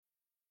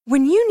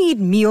When you need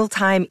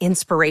mealtime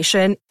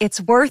inspiration,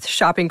 it's worth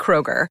shopping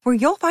Kroger, where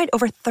you'll find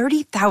over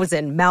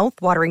 30,000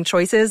 mouth-watering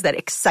choices that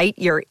excite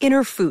your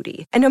inner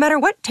foodie. And no matter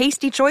what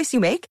tasty choice you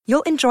make,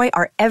 you'll enjoy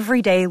our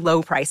everyday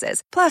low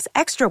prices, plus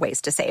extra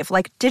ways to save,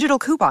 like digital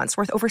coupons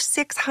worth over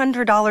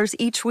 $600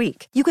 each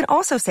week. You can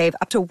also save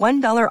up to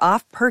 $1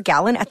 off per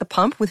gallon at the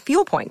pump with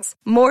fuel points.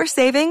 More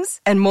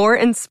savings and more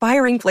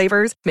inspiring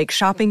flavors make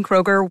shopping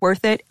Kroger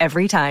worth it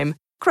every time.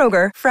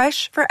 Kroger,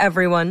 fresh for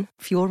everyone.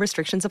 Fuel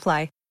restrictions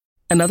apply.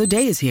 Another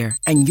day is here,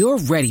 and you're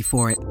ready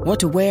for it. What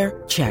to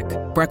wear? Check.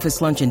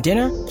 Breakfast, lunch, and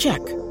dinner? Check.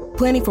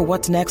 Planning for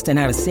what's next and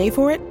how to save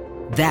for it?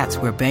 That's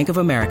where Bank of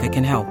America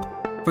can help.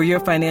 For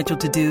your financial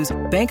to-dos,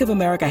 Bank of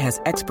America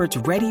has experts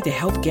ready to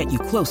help get you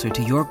closer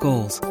to your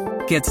goals.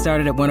 Get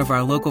started at one of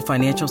our local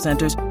financial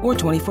centers or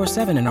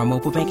 24/7 in our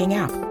mobile banking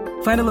app.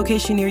 Find a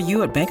location near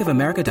you at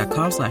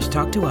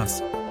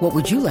bankofamerica.com/talktous. What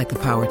would you like the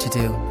power to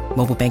do?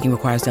 Mobile banking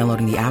requires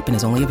downloading the app and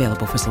is only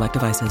available for select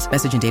devices.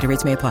 Message and data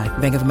rates may apply.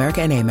 Bank of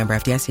America N.A., member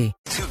FDIC.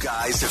 Two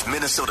guys of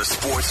Minnesota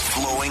sports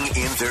flowing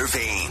in their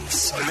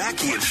veins.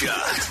 Mackie and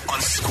Judd on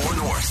Score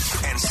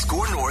North and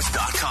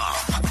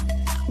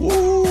ScoreNorth.com.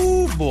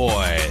 Ooh,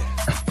 boy.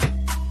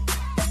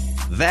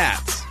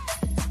 That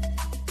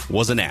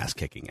was an ass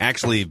kicking.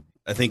 Actually,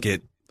 I think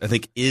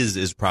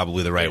is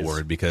probably the right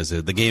word, because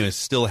the game is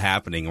still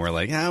happening. And we're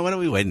like, what are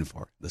we waiting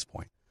for at this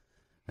point?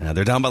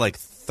 They're down by like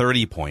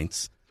 30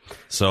 points.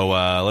 So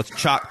let's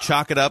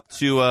chalk it up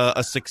to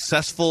a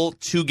successful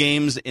 2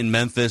 games in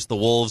Memphis. The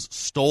Wolves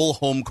stole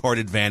home court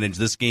advantage.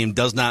 This game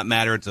does not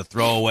matter. It's a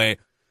throwaway.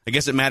 I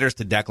guess it matters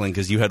to Declan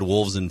because you had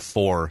Wolves in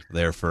 4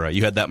 there for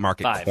you had that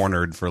market 5.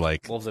 Cornered for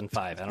like Wolves in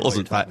 5. I don't know what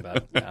you're talking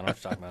about. Yeah, I don't know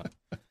what you're talking about.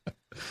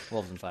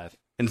 Wolves in 5.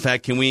 In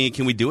fact, can we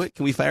do it?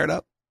 Can we fire it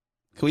up?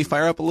 Can we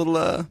fire up a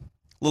little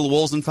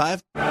Wolves in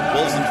 5?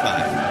 Wolves in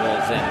 5.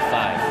 Wolves in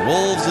 5.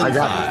 Wolves in 5. I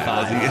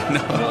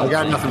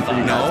got nothing for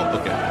you guys. No?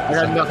 Okay. I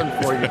got nothing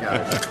for you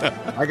guys.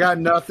 I got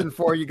nothing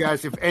for you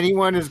guys. If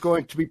anyone is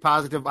going to be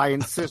positive, I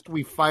insist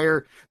we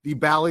fire the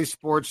Bally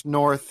Sports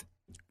North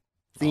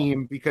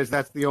theme, because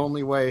that's the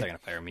only way. They're going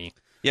to fire me.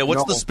 Yeah,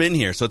 what's the spin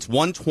here? So it's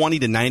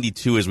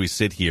 120-92 as we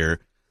sit here.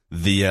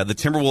 The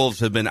Timberwolves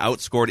have been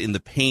outscored in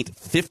the paint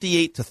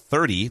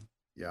 58-30.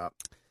 Yeah.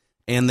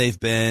 And they've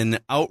been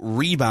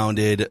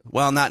out-rebounded.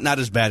 Well, not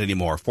as bad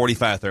anymore.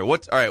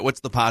 45-30.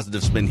 What's the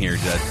positive spin here,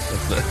 Judd?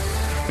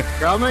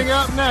 Coming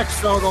up next.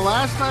 So the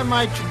last time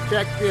I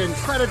checked in,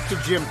 credit to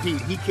Jim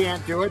Pete, he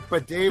can't do it,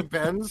 but Dave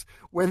Benz,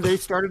 when they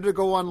started to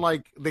go on,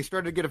 they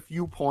started to get a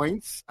few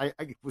points. I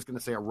was going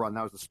to say a run.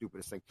 That was the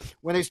stupidest thing.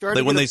 When they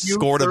started when to they get a few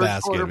scored a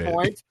basket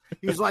points,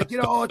 he's like,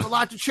 it's a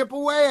lot to chip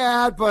away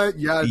at,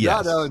 but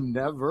gotta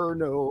never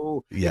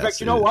know. Yes, in fact,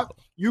 you know what?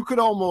 You could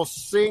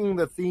almost sing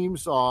the theme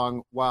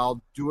song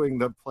while doing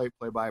the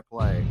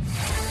play-by-play.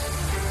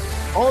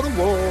 Oh, the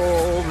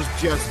Wolves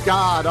just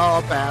got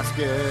a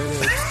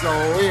basket, so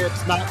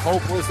it's not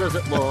hopeless as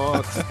it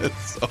looks.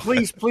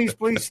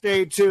 Please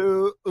stay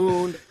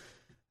tuned.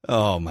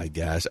 Oh, my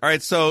gosh. All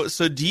right, so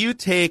do you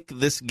take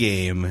this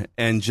game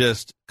and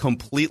just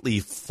completely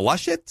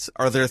flush it?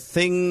 Are there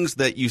things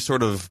that you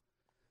sort of...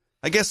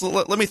 I guess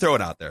let me throw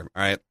it out there,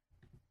 all right?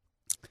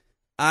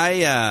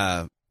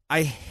 I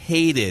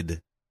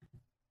hated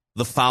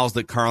the fouls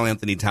that Karl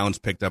Anthony Towns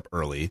picked up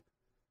early.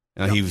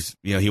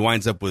 He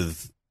winds up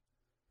with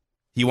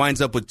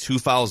 2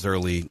 fouls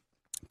early,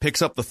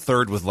 picks up the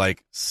third with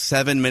like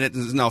 7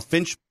 minutes. Now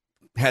Finch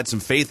had some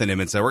faith in him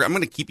and said, "I'm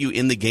going to keep you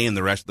in the game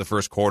the rest of the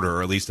first quarter,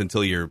 or at least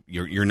until your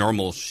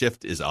normal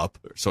shift is up,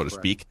 so to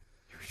speak.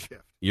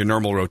 Your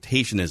normal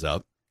rotation is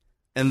up."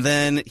 And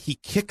then he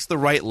kicks the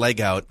right leg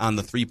out on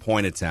the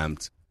 3-point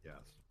attempt,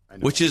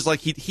 which is like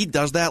he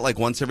does that like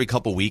once every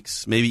couple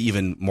weeks, maybe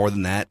even more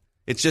than that.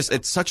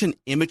 It's such an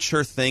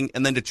immature thing.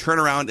 And then to turn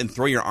around and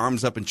throw your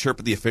arms up and chirp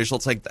at the official,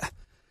 it's like that.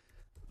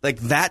 Like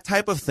that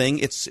type of thing,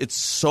 it's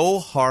so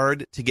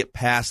hard to get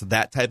past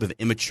that type of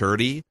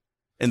immaturity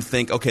and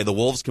think, okay, the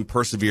Wolves can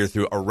persevere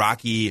through a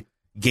rocky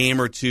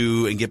game or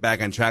two and get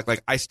back on track.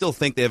 Like, I still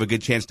think they have a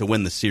good chance to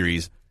win the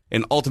series.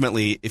 And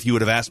ultimately, if you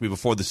would have asked me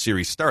before the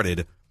series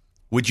started,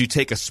 would you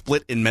take a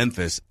split in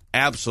Memphis?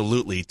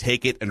 Absolutely,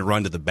 take it and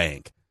run to the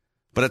bank.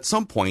 But at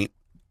some point,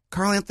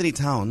 Karl Anthony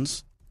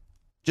Towns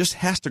just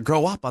has to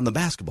grow up on the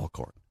basketball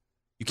court.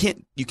 You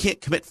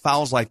can't commit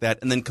fouls like that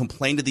and then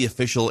complain to the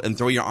official and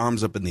throw your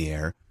arms up in the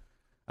air.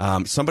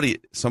 Somebody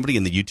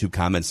in the YouTube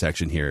comment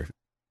section here,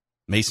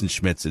 Mason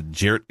Schmidt said,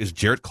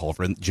 Jarrett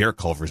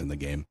Culver's in the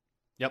game.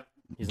 Yep.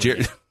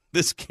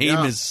 This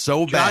game is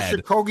so bad. Josh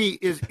Okogie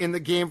is in the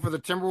game for the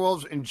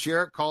Timberwolves, and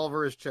Jarrett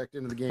Culver is checked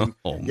into the game.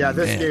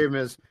 This game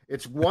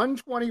it's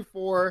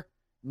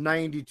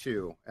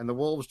 124-92, and the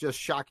Wolves just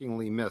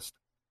shockingly missed,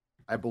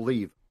 I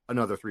believe,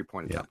 another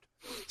 3-point attempt.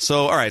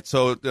 So, all right.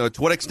 So,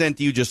 to what extent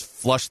do you just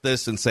flush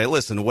this and say,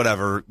 listen,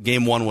 whatever,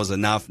 game 1 was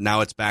enough.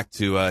 Now it's back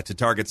to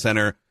Target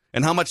Center.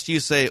 And how much do you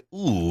say,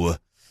 ooh,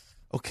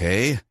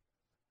 okay,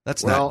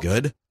 that's not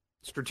good?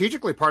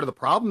 Strategically, part of the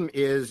problem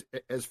is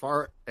as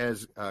far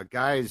as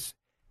guys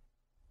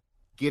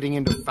getting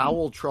into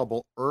foul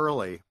trouble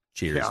early.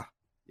 Cheers.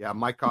 Yeah,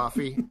 my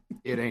coffee,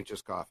 it ain't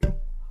just coffee.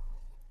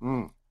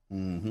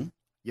 Mm-hmm.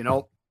 You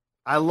know,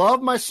 I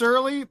love my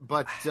Surly,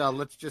 but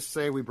let's just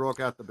say we broke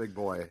out the big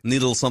boy. Need a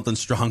little something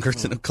stronger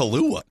than a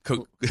Kahlua.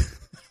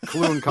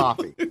 Kahlua and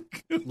coffee.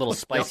 A little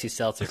spicy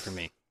seltzer for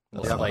me.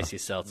 A little spicy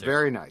seltzer.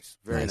 Very nice.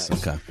 Very nice.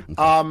 Okay.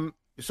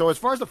 So as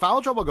far as the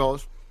foul trouble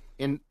goes,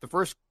 in the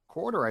first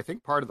quarter, I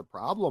think part of the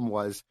problem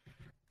was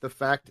the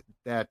fact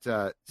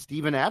that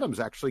Steven Adams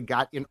actually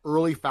got in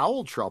early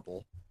foul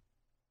trouble,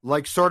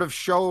 like sort of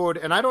showed,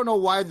 and I don't know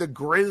why the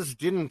Grizz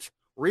didn't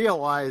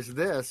realize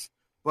this,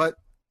 but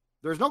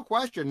there's no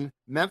question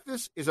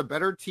Memphis is a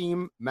better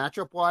team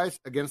matchup-wise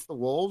against the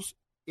Wolves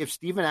if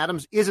Steven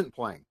Adams isn't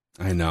playing.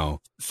 I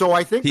know. So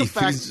I think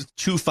he's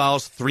 2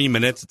 fouls, 3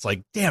 minutes. It's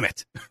like, damn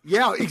it.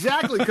 Yeah,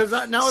 exactly. Because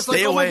now it's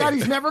like, oh my God,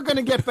 he's never going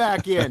to get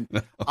back in.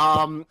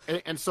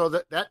 And so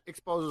that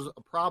exposes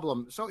a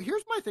problem. So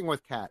here's my thing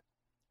with Cat.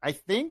 I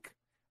think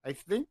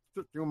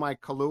through my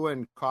Kahlua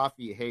and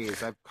coffee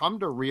haze, I've come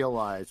to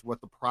realize what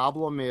the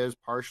problem is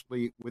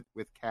partially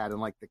with Cat and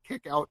like the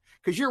kick out.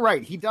 Because you're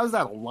right, he does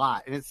that a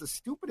lot, and it's the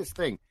stupidest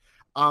thing.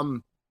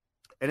 And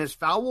his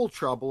foul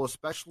trouble,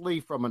 especially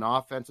from an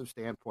offensive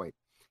standpoint.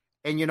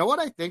 And you know what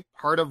I think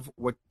part of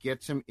what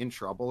gets him in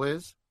trouble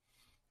is?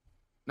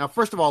 Now,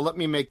 first of all, let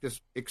me make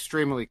this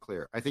extremely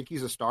clear. I think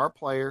he's a star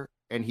player,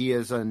 and he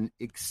is an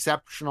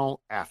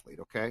exceptional athlete,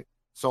 okay?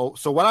 So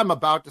what I'm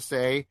about to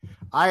say,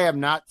 I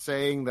am not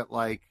saying that,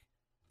 like,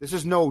 this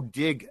is no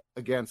dig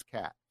against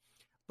Cat.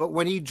 But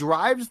when he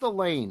drives the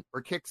lane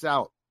or kicks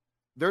out,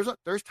 there's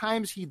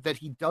times that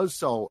he does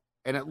so,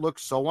 and it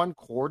looks so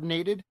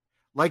uncoordinated.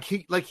 Like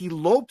he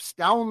lopes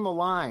down the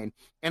line,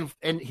 and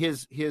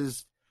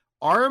his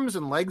arms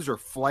and legs are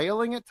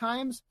flailing at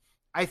times.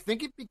 I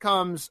think it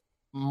becomes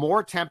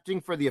more tempting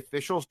for the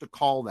officials to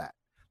call that.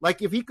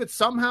 Like if he could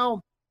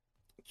somehow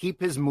keep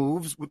his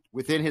moves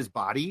within his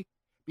body,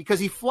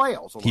 because he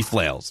flails a lot. He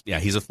flails. Yeah,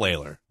 he's a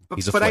flailer.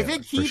 But I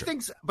think he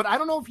thinks, but I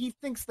don't know if he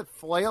thinks that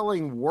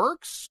flailing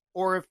works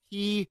or if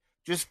he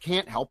just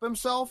can't help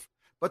himself.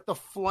 But the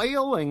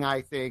flailing,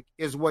 I think,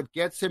 is what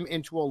gets him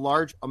into a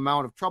large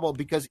amount of trouble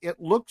because it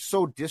looks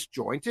so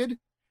disjointed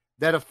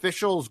that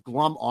officials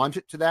glom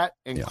onto that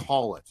and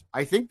call it.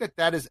 I think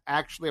that is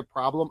actually a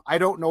problem. I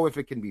don't know if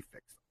it can be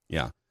fixed.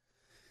 Yeah.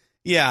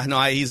 Yeah,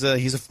 no, he's a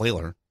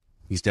flailer.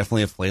 He's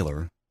definitely a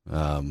flailer.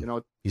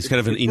 He's kind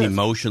of an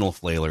emotional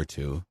flailer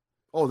too.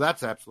 Oh,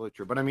 that's absolutely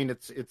true. But I mean,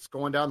 it's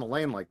going down the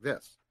lane like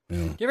this.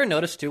 Yeah. Do you ever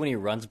notice too when he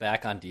runs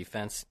back on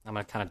defense? I'm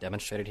going to kind of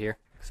demonstrate it here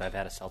because I've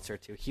had a seltzer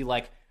too. He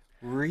like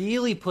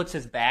really puts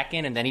his back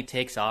in and then he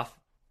takes off.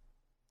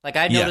 Like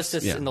I noticed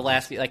this in the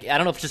last few. Like I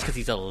don't know if it's just because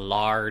he's a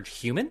large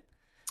human,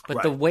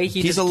 but the way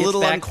he's a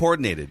little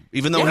uncoordinated.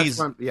 Even though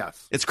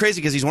it's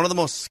crazy because he's one of the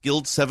most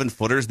skilled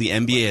 7-footers the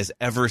NBA has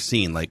ever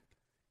seen. Like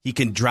he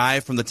can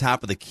drive from the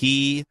top of the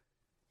key.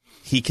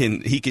 He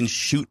can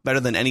shoot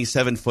better than any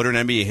 7-footer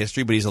in NBA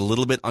history, but he's a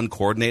little bit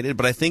uncoordinated.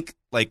 But I think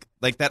like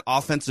that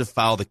offensive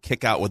foul, the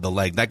kick out with the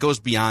leg, that goes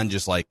beyond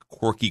just like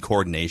quirky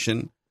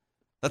coordination.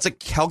 That's a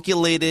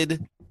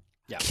calculated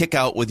kick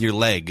out with your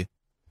leg,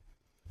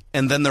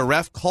 and then the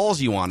ref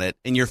calls you on it,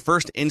 and your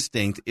first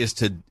instinct is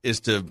to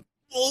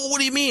what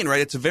do you mean,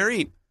 right? It's a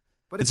very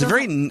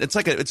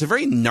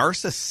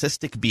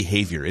narcissistic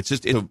behavior. It's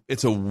just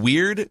it's a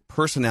weird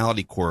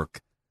personality quirk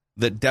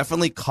that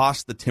definitely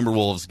cost the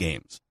Timberwolves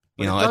games.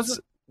 It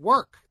doesn't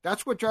work.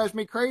 That's what drives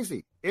me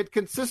crazy. It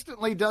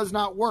consistently does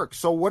not work.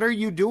 So what are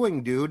you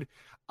doing, dude?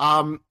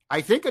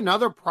 I think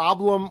another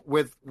problem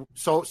with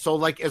so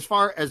like as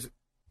far as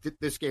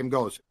this game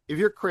goes, if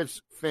you're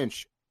Chris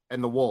Finch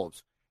and the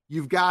Wolves,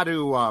 you've got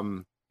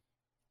to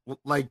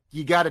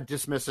you got to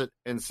dismiss it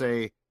and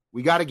say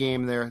we got a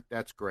game there.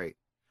 That's great.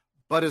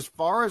 But as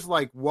far as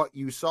like what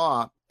you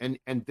saw, and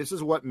this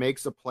is what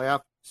makes a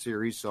playoff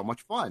series so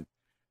much fun.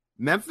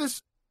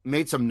 Memphis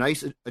made some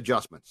nice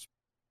adjustments.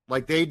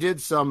 Like they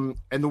did some,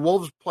 and the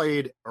Wolves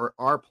played or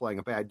are playing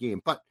a bad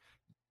game, but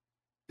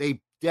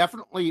they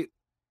definitely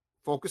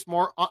focus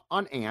more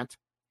on Ant.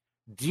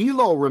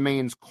 D'Lo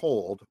remains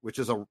cold, which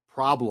is a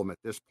problem at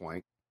this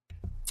point.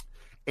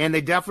 And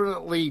they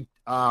definitely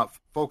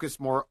focus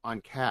more on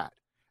Cat.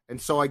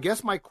 And so I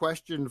guess my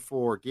question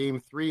for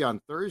Game 3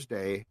 on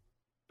Thursday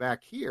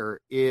back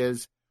here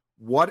is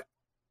what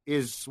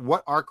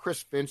are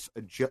Chris Finch's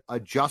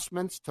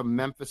adjustments to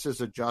Memphis's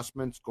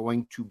adjustments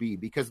going to be?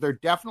 Because there are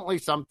definitely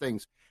some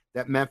things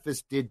that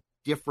Memphis did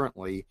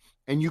differently,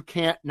 and you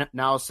can't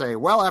now say,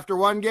 well, after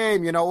one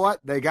game, you know what?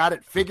 They got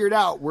it figured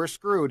out. We're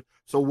screwed.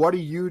 So what do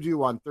you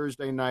do on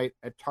Thursday night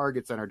at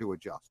Target Center to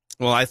adjust?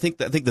 Well, I think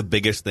the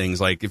biggest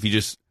things, like if you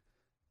just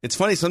 – it's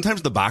funny,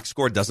 sometimes the box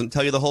score doesn't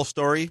tell you the whole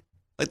story.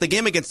 Like the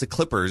game against the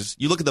Clippers,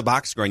 you look at the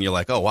box score and you're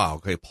like, oh, wow,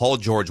 okay, Paul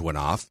George went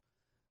off.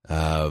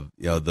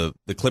 The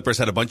Clippers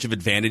had a bunch of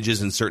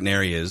advantages in certain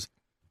areas,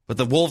 but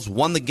the Wolves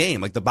won the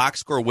game. Like the box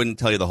score wouldn't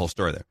tell you the whole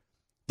story there.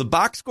 The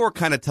box score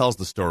kind of tells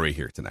the story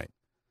here tonight.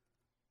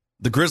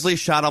 The Grizzlies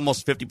shot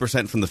almost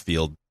 50% from the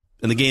field,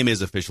 and the game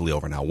is officially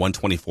over now,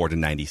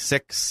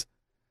 124-96.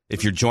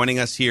 If you're joining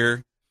us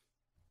here,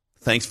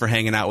 thanks for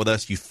hanging out with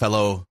us, you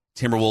fellow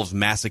Timberwolves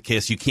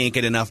masochists. You can't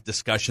get enough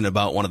discussion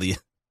about one of the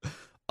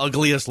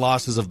ugliest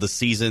losses of the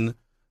season,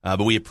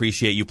 but we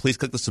appreciate you. Please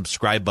click the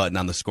subscribe button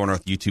on the Score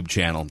North YouTube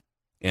channel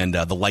and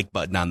the like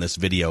button on this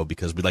video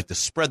because we'd like to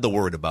spread the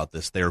word about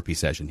this therapy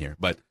session here.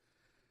 But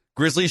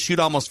Grizzlies shoot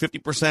almost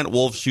 50%.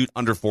 Wolves shoot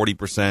under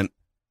 40%.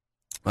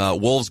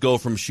 Wolves go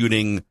from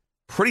shooting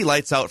pretty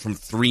lights out from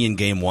 3 in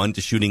game 1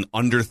 to shooting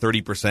under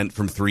 30%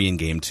 from 3 in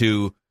game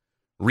 2.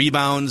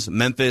 Rebounds,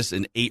 Memphis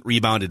an 8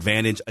 rebound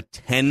advantage, a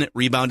 10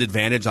 rebound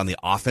advantage on the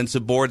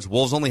offensive boards.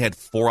 Wolves only had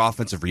 4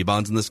 offensive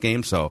rebounds in this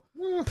game, so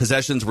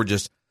possessions were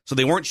just, so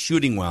they weren't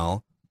shooting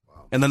well,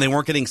 and then they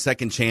weren't getting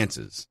second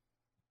chances.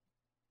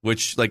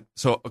 Which, like,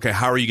 so, okay,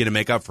 how are you going to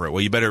make up for it?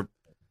 Well, you better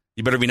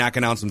be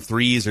knocking down some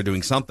threes or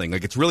doing something.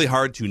 Like, it's really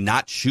hard to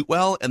not shoot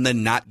well and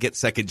then not get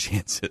second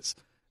chances.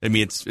 I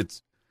mean,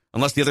 it's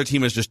unless the other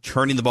team is just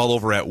turning the ball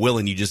over at will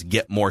and you just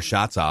get more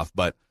shots off.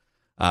 But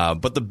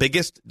the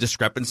biggest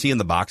discrepancy in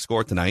the box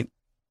score tonight,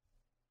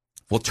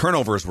 well,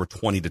 turnovers were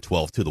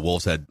 20-12 too. The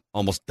Wolves had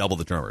almost double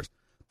the turnovers.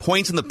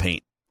 Points in the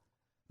paint.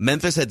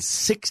 Memphis had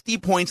 60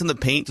 points in the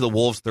paint to the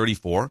Wolves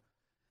 34.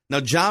 Now,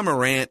 Ja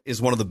Morant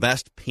is one of the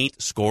best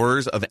paint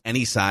scorers of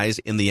any size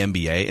in the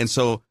NBA, and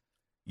so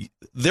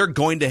they're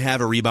going to have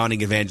a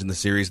rebounding advantage in the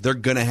series. They're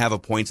going to have a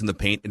points in the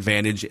paint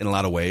advantage in a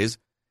lot of ways.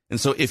 And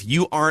so if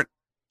you aren't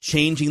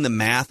changing the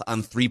math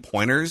on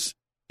three-pointers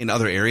in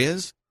other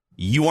areas,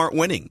 you aren't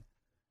winning,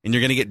 and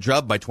you're going to get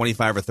drubbed by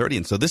 25 or 30.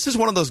 And so this is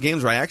one of those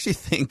games where I actually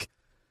think,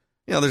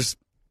 there's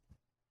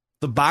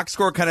the box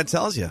score kind of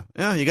tells you,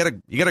 you got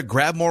to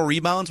grab more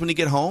rebounds when you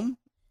get home,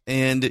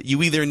 and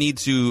you either need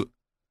to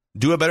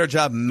do a better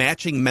job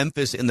matching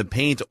Memphis in the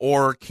paint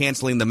or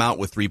canceling them out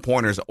with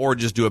three-pointers, or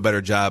just do a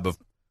better job of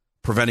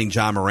preventing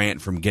Ja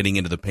Morant from getting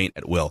into the paint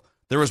at will.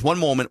 There was one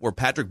moment where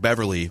Patrick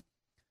Beverley,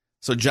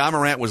 so Ja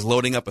Morant was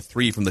loading up a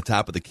 3 from the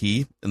top of the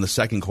key in the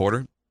second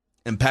quarter,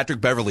 and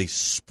Patrick Beverley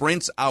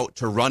sprints out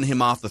to run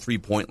him off the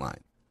three-point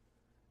line.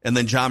 And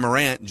then Ja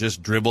Morant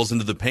just dribbles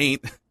into the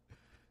paint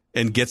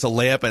and gets a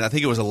layup, and I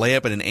think it was a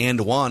layup and an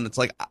and one. It's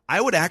like,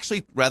 I would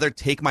actually rather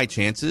take my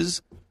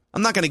chances.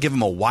 I'm not going to give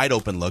him a wide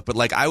open look, but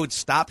like I would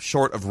stop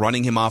short of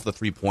running him off the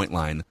 3-point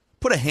line,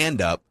 put a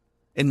hand up,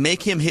 and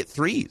make him hit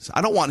threes.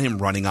 I don't want him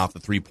running off the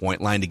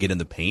 3-point line to get in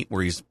the paint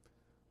where he's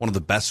one of the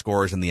best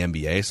scorers in the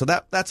NBA. So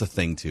that's a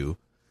thing too.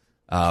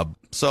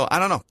 So I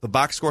don't know. The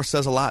box score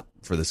says a lot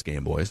for this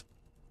game, boys.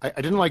 I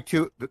didn't like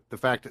too the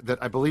fact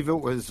that I believe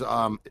it was,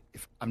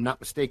 if I'm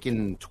not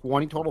mistaken,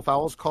 20 total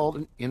fouls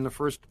called in the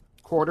first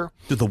quarter.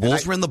 Dude, the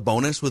Wolves were in the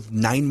bonus with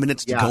 9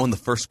 minutes to go in the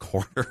first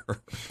quarter.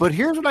 But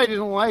here's what I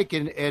didn't like,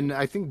 and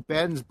I think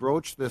Ben's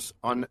broached this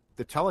on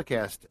the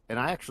telecast, and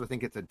I actually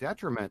think it's a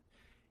detriment.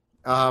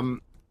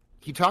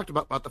 He talked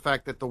about the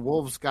fact that the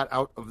Wolves got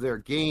out of their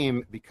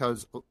game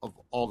because of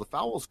all the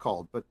fouls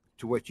called. But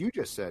to what you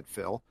just said,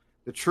 Phil,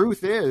 the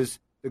truth is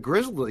the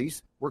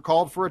Grizzlies were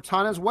called for a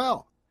ton as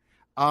well.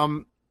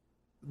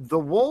 The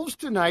Wolves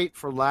tonight,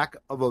 for lack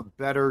of a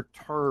better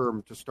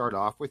term to start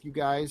off with, you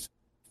guys,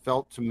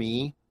 felt to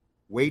me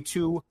way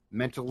too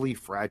mentally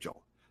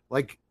fragile.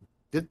 Like,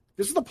 this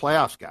is the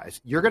playoffs, guys.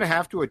 You're going to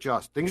have to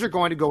adjust. Things are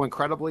going to go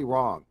incredibly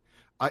wrong.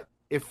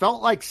 It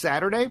felt like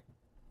Saturday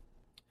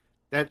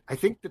that I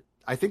think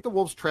the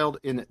Wolves trailed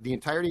in the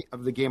entirety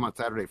of the game on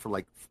Saturday for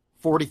like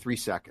 43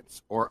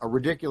 seconds or a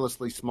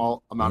ridiculously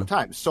small amount of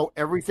time. So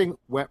everything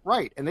went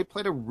right, and they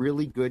played a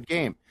really good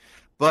game.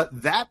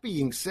 But that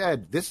being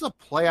said, this is a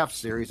playoff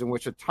series in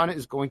which a ton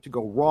is going to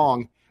go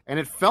wrong. And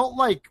it felt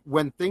like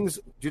when things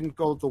didn't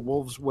go the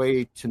Wolves'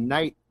 way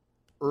tonight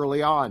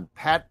early on,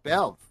 Pat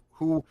Bev,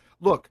 who,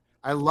 look,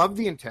 I love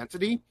the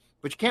intensity,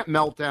 but you can't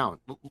melt down.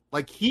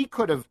 Like, he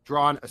could have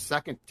drawn a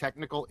second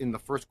technical in the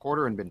first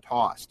quarter and been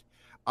tossed.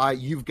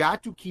 You've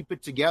got to keep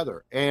it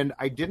together. And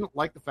I didn't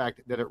like the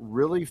fact that it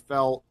really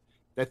felt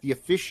that the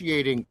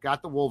officiating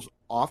got the Wolves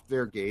off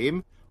their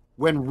game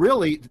when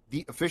really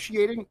the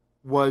officiating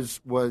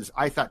was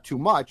I thought, too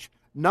much.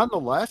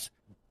 Nonetheless,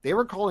 they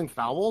were calling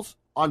fouls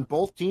on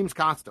both teams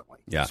constantly.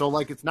 Yeah. So,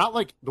 like, it's not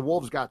like the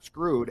Wolves got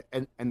screwed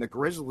and the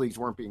Grizzlies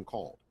weren't being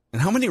called.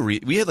 And how many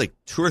we had like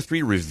 2 or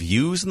 3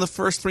 reviews in the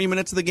first 3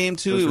 minutes of the game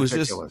too. It was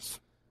ridiculous.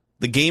 Just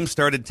the game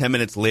started 10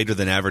 minutes later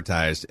than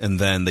advertised, and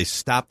then they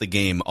stopped the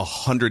game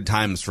 100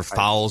 times for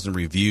fouls and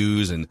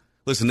reviews. And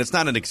listen, it's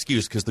not an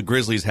excuse because the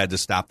Grizzlies had to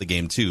stop the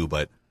game too.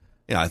 But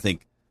I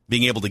think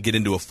being able to get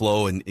into a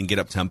flow and get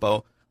up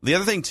tempo. The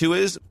other thing too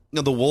is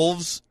the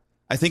Wolves.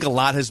 I think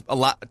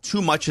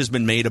too much has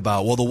been made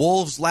about, well, the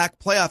Wolves lack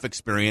playoff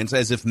experience,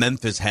 as if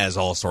Memphis has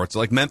all sorts.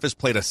 Like, Memphis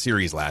played a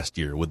series last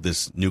year with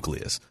this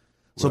nucleus.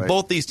 So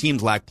both these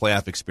teams lack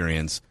playoff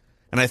experience.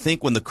 And I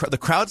think when the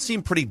crowd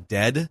seemed pretty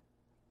dead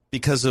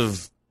because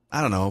of, I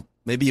don't know,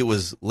 maybe it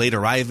was late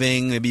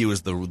arriving, maybe it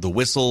was the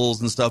whistles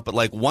and stuff. But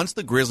like, once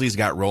the Grizzlies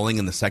got rolling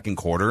in the second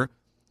quarter,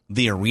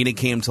 the arena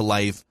came to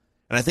life.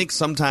 And I think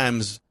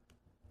sometimes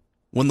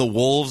when the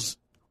Wolves,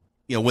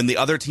 when the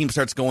other team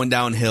starts going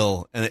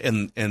downhill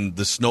and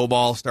the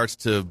snowball starts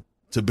to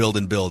build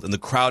and the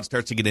crowd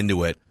starts to get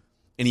into it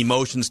and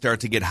emotions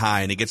start to get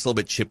high and it gets a little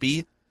bit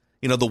chippy,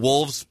 the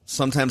Wolves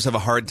sometimes have a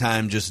hard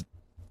time just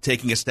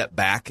taking a step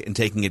back and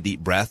taking a deep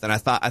breath. And I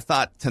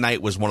thought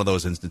tonight was one of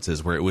those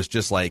instances where it was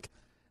just like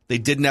they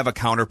didn't have a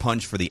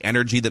counterpunch for the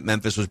energy that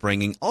Memphis was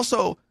bringing.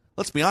 Also,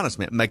 let's be honest,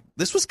 man, like,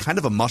 this was kind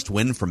of a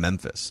must-win for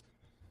Memphis.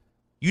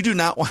 You do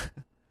not want...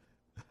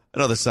 I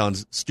know this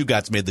sounds...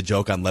 Stugatz made the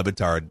joke on Le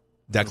Batard.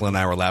 Declan and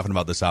I were laughing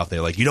about this off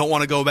there. Like, you don't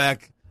want to go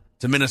back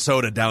to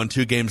Minnesota down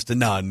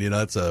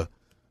 2-0.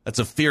 That's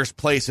a fierce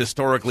place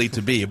historically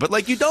to be. But,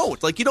 like, you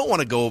don't. Like, you don't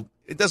want to go...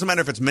 It doesn't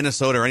matter if it's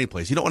Minnesota or any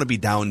place. You don't want to be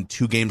down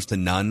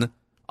 2-0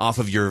 off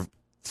of your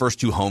first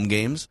 2 home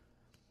games.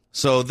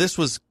 So this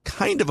was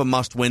kind of a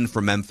must-win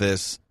for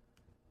Memphis.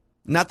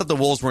 Not that the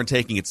Wolves weren't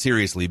taking it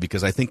seriously,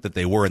 because I think that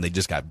they were, and they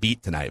just got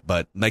beat tonight.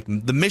 But like,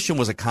 the mission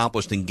was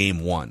accomplished in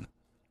game 1.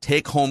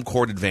 Take home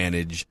court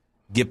advantage,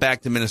 get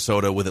back to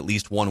Minnesota with at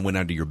least 1 win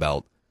under your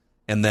belt.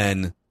 And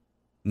then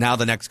now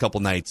the next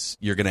couple nights,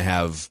 you're going to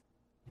have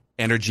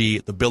energy.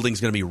 The building's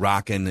going to be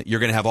rocking.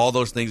 You're going to have all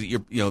those things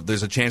that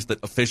there's a chance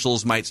that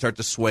officials might start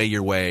to sway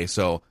your way.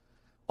 So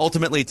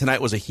ultimately, tonight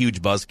was a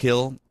huge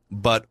buzzkill.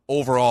 But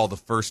overall, the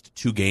first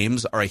 2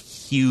 games are a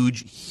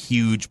huge,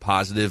 huge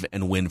positive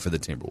and win for the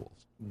Timberwolves.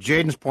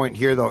 Jaden's point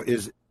here, though,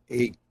 is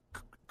a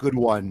good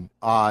one.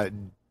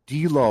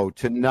 D'Lo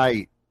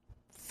tonight,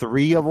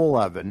 3 of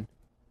 11,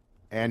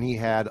 and he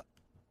had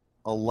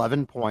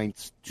 11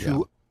 points,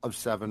 2 of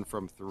 7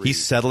 from 3.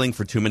 He's settling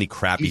for too many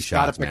crappy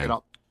shots, man. It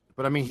up.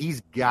 But I mean,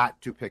 he's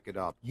got to pick it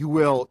up. You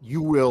will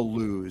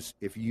lose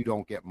if you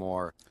don't get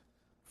more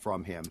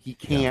from him. He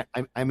can't.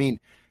 Yeah. I mean,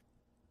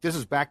 this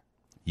is back.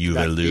 You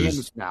will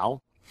lose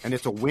now, and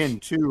it's a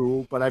win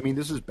too. But I mean,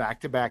 this is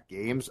back-to-back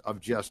games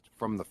of just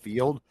from the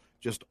field,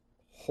 just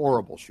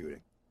horrible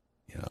shooting.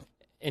 Yeah,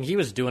 and he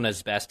was doing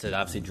his best to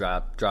obviously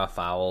draw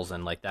fouls,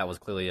 and like that was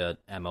clearly a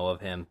MO of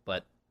him.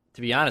 But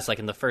to be honest, like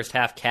in the first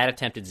half, Cat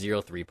attempted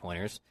 0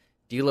 3-pointers.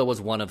 D'Lo was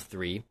 1 of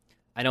 3.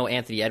 I know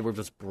Anthony Edwards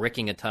was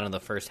bricking a ton in the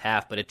first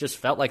half, but it just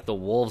felt like the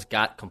Wolves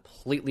got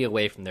completely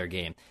away from their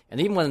game.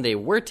 And even when they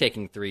were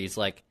taking threes,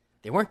 like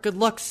they weren't good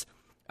looks.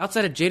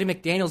 Outside of Jaden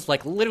McDaniels,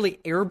 like literally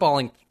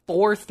airballing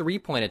 4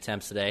 3-point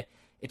attempts today,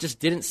 it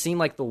just didn't seem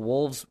like the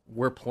Wolves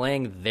were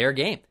playing their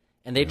game.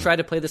 And they tried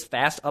to play this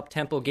fast,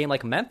 up-tempo game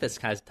like Memphis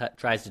kind of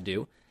tries to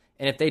do.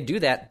 And if they do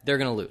that, they're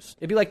going to lose.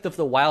 It'd be like if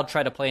the Wild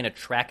tried to play in a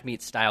track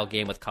meet style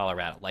game with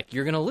Colorado. Like,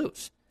 you're going to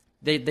lose.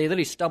 They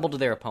literally stumbled to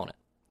their opponent.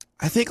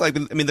 I think,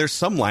 there's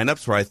some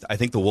lineups where I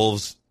think the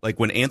Wolves, like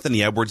when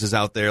Anthony Edwards is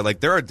out there, like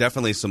there are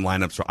definitely some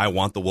lineups where I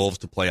want the Wolves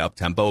to play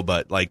up-tempo.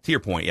 But like to your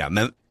point,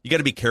 you got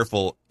to be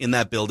careful in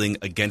that building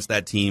against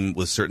that team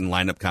with certain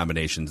lineup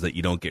combinations that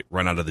you don't get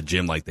run out of the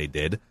gym like they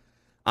did.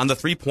 On the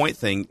 3-point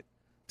thing,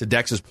 to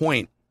Dex's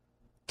point,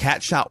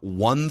 Cat shot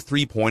 1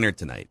 3-pointer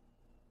tonight.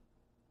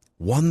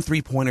 1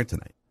 3-pointer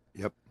tonight.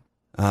 Yep.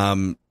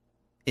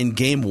 In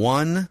game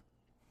 1,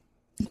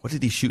 what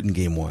did he shoot in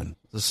game 1?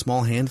 A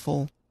small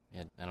handful?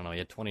 I don't know. He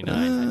had 29.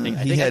 I think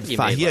he had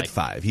 5. He had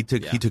 5. He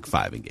took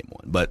 5 in game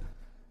 1. But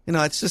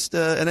it's just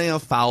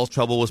foul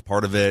trouble was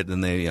part of it,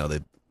 and they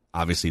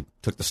obviously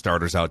took the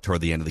starters out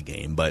toward the end of the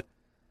game. But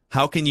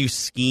how can you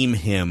scheme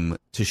him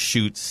to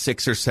shoot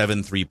 6 or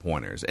 7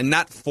 3-pointers and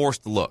not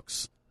forced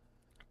looks?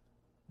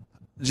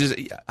 Just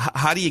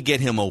how do you get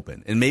him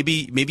open? And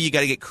maybe you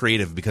got to get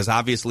creative, because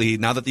obviously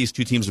now that these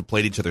two teams have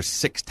played each other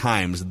 6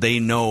 times, they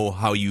know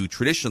how you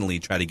traditionally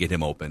try to get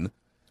him open.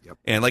 Yep.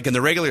 And like in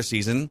the regular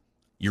season,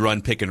 you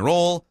run pick and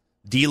roll.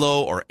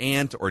 D'Lo or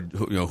Ant or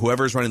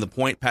whoever's running the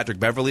point, Patrick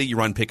Beverly, you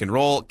run pick and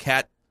roll.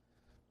 Cat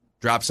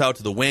drops out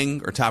to the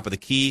wing or top of the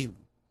key,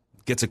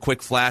 gets a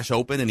quick flash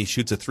open, and he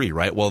shoots a 3,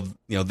 right? Well,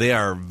 they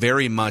are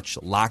very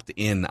much locked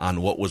in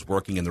on what was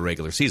working in the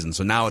regular season.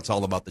 So now it's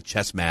all about the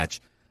chess match.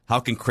 How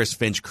can Chris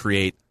Finch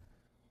create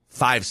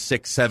 5,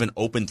 6, 7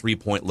 open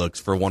 3-point looks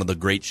for one of the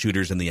great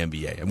shooters in the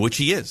NBA, and which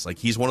he is. Like,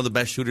 he's one of the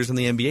best shooters in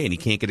the NBA, and he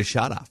can't get a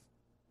shot off.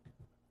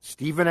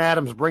 Steven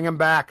Adams, bring him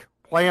back.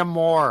 Play him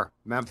more,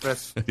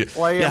 Memphis.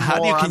 Play him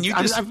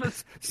more.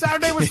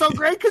 Saturday was so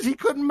great because he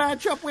couldn't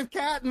match up with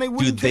Cat, and they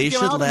wouldn't take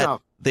him out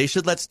enough. They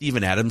should let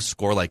Steven Adams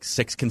score like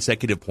 6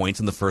 consecutive points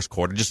in the first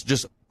quarter.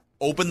 Just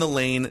open the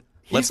lane.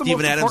 Let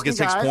Steven Adams get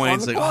 6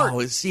 points.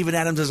 Like, Steven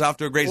Adams is off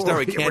to a great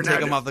start. We can't take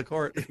him off the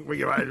court.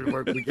 We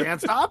can't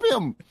stop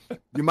him.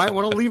 You might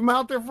want to leave him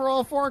out there for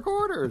all 4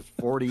 quarters.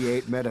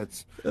 48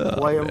 minutes.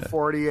 Play him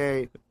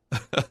 48.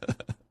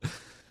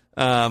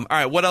 All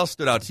right, what else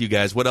stood out to you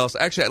guys? What else?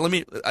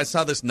 Actually, I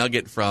saw this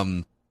nugget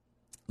from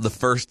the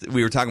first.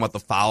 We were talking about the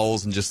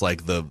fouls and just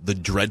like the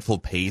dreadful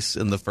pace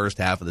in the first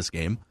half of this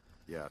game.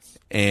 Yes.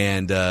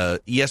 And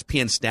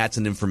ESPN Stats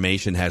and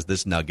Information has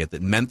this nugget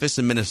that Memphis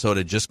and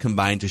Minnesota just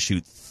combined to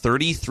shoot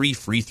 33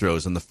 free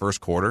throws in the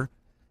first quarter,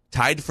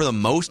 tied for the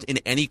most in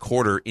any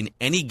quarter in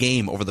any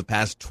game over the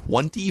past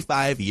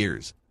 25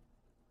 years.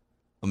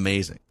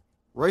 Amazing.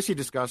 Royce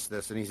discussed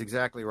this, and he's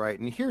exactly right.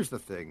 And here's the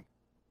thing.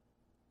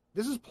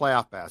 This is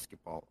playoff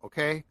basketball,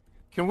 okay?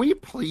 Can we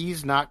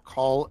please not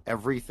call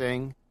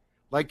everything?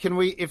 Like,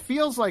 it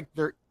feels like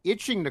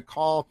itching to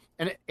call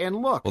and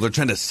look. Well, they're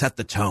trying to set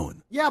the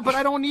tone. Yeah, but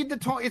I don't need the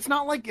tone. It's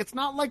not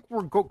like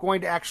we're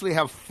going to actually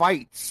have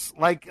fights.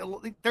 Like,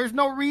 there's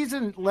no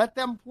reason. Let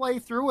them play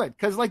through it,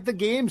 because like the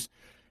games,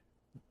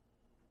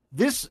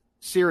 this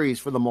series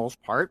for the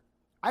most part,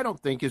 I don't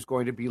think is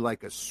going to be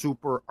like a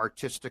super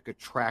artistic,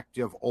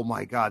 attractive. Oh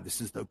my God,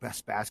 this is the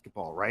best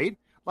basketball, right?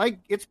 Like,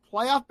 it's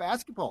playoff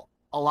basketball.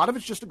 A lot of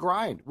it's just a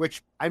grind,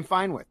 which I'm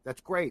fine with.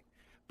 That's great.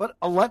 But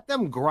let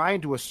them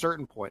grind to a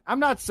certain point. I'm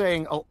not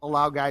saying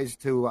allow guys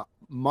to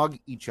mug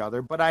each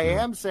other, but I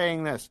am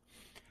saying this.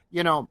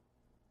 You know,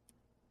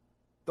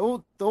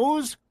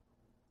 those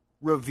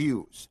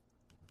reviews,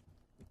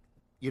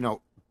 you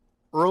know,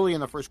 early in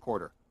the first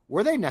quarter,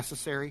 were they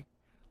necessary?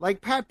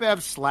 Like, Pat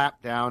Bev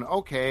slapped down.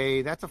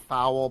 Okay, that's a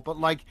foul, but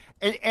like,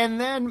 and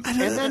then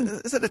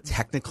is that a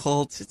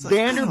technical? It's like,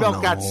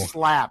 Vanderbilt got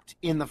slapped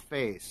in the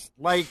face.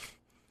 Like,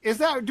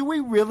 do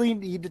we really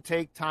need to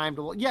take time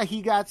to? Yeah,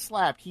 he got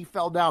slapped. He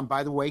fell down.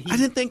 By the way, I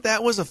didn't think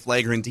that was a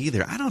flagrant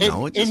either. I don't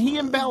know. And he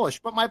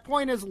embellished. But my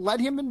point is,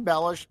 let him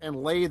embellish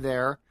and lay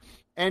there,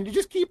 and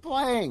just keep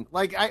playing.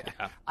 Like,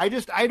 I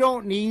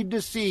don't need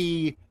to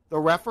see the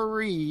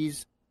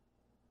referees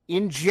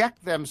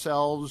inject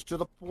themselves to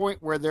the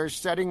point where they're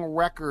setting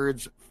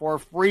records for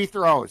free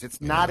throws.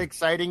 It's not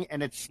exciting,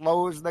 and it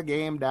slows the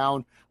game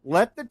down.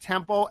 Let the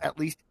tempo at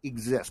least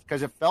exist,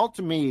 because it felt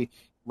to me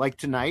like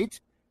tonight,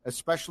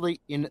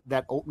 especially in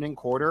that opening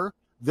quarter,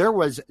 there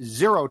was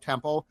zero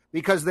tempo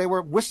because they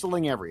were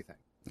whistling everything.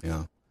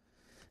 Yeah.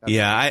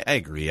 I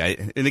agree.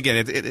 And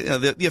again,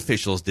 the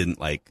officials didn't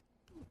like.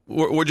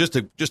 Or just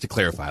to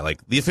clarify,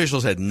 like, the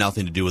officials had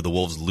nothing to do with the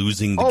Wolves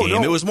losing the game.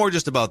 No. It was more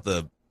just about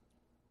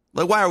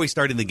why are we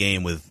starting the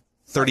game with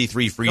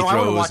 33 free throws? I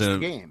want to watch the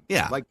game.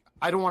 Yeah. Like,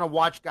 I don't want to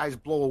watch guys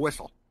blow a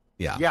whistle.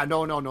 Yeah. Yeah,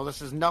 no.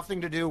 This has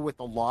nothing to do with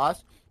the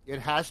loss.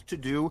 It has to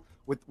do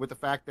with the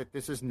fact that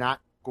this is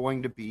not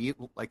going to be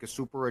like a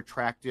super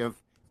attractive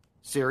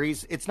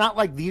series. It's not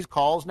like these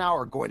calls now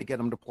are going to get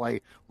them to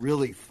play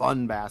really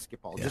fun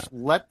basketball. Yeah. Just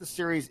let the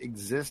series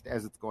exist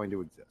as it's going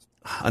to exist.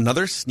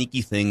 Another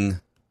sneaky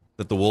thing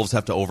that the Wolves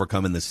have to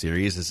overcome in this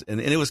series is, and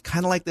it was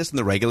kind of like this in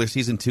the regular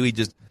season too,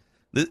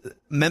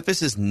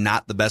 Memphis is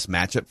not the best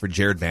matchup for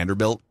Jared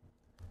Vanderbilt,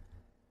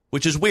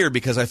 which is weird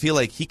because I feel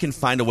like he can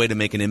find a way to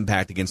make an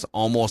impact against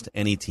almost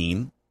any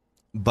team,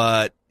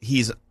 but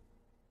he's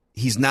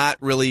not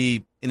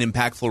really an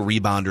impactful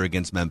rebounder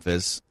against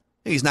Memphis.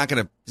 He's not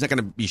gonna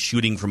be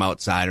shooting from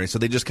outside, so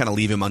they just kind of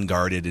leave him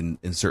unguarded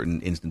in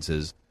certain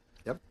instances.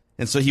 Yep.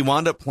 And so he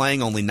wound up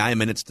playing only 9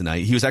 minutes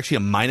tonight. He was actually a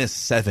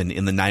 -7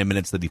 in the 9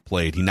 minutes that he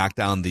played. He knocked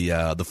down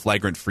the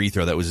flagrant free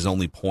throw that was his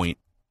only point.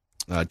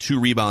 2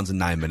 rebounds in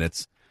 9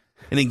 minutes.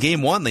 And in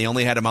game 1, they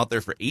only had him out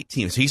there for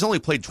 18. So he's only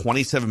played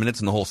 27 minutes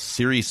in the whole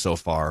series so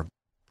far.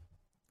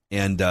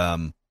 And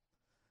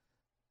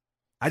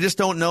I just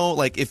don't know,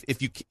 like, if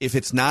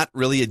it's not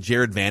really a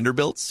Jared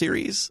Vanderbilt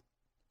series,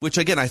 which,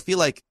 again, I feel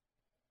like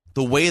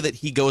the way that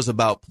he goes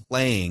about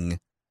playing,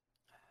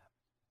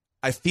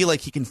 I feel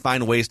like he can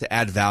find ways to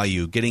add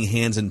value, getting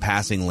hands in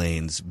passing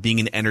lanes, being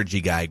an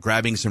energy guy,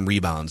 grabbing some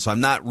rebounds. So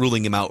I'm not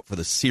ruling him out for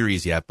the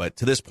series yet, but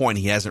to this point,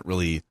 he hasn't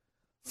really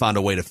found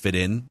a way to fit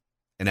in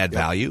and add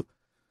value.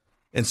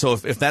 And so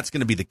if that's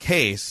going to be the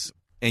case,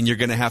 and you're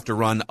going to have to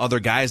run other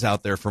guys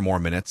out there for more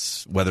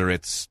minutes, whether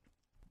it's,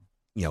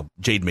 you know,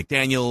 Jaden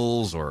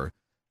McDaniels or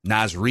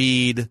Naz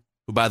Reid,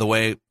 who, by the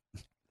way,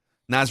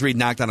 Naz Reid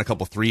knocked down a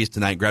couple threes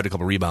tonight, grabbed a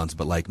couple rebounds,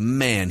 but, like,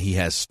 man, he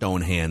has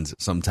stone hands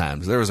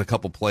sometimes. There was a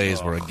couple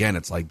plays where, again,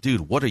 it's like,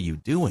 dude, what are you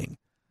doing?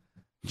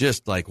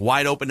 Just, like,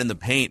 wide open in the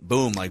paint,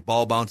 boom, like,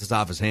 ball bounces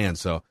off his hand.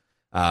 So,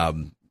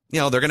 you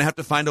know, they're going to have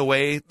to find a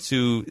way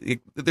to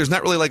 – there's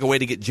not really like a way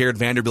to get Jared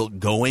Vanderbilt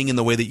going in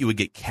the way that you would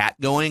get Cat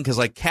going, because,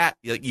 like, Cat,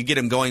 you get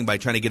him going by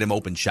trying to get him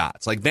open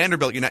shots. Like,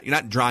 Vanderbilt, you're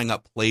not drawing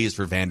up plays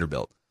for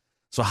Vanderbilt.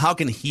 So how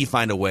can he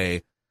find a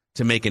way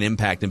to make an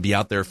impact and be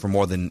out there for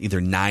more than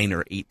either 9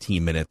 or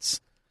 18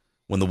 minutes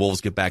when the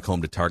Wolves get back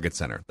home to Target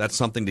Center? That's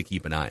something to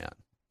keep an eye on.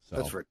 So,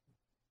 that's right.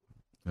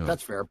 Yeah.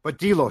 That's fair. But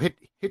D'Lo, hit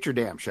your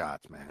damn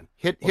shots, man.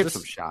 Hit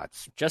some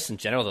shots. Just in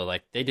general, though,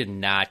 like, they did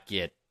not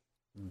get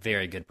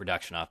very good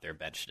production off their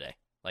bench today.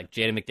 Like,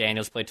 Jaden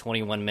McDaniels played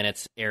 21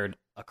 minutes, aired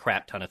a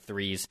crap ton of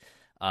threes.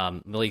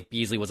 Malik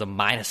Beasley was a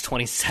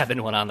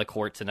 -27 when on the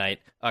court tonight.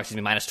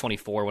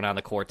 -24 when on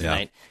the court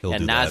tonight. Yeah,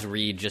 and Naz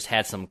Reid just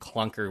had some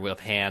clunker with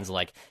hands.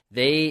 Like,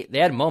 they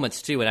had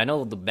moments too, and I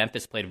know the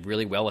Memphis played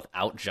really well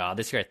without Ja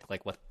this year. I think,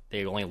 like, what,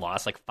 they only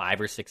lost like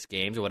 5 or 6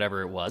 games or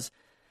whatever it was.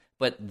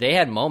 But they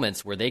had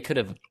moments where they could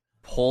have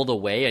pulled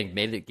away and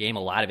made the game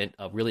a lot of it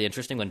really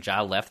interesting when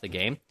Ja left the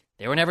game.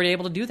 They were never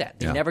able to do that.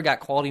 They never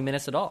got quality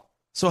minutes at all.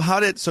 So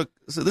so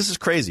this is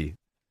crazy.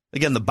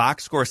 Again, the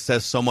box score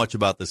says so much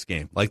about this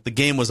game. Like, the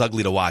game was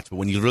ugly to watch, but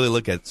when you really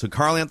look at it, so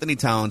Karl Anthony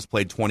Towns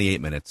played 28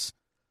 minutes.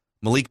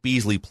 Malik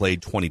Beasley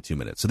played 22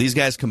 minutes. So these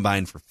guys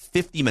combined for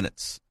 50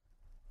 minutes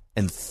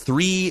and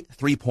 3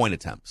 3-point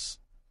attempts.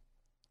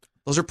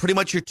 Those are pretty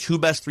much your 2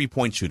 best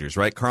 3-point shooters,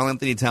 right? Karl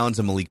Anthony Towns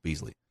and Malik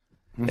Beasley.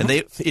 Mm-hmm. And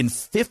in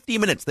 50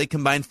 minutes, they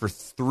combined for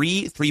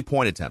 3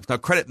 3-point attempts. Now,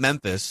 credit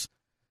Memphis.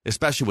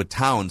 especially with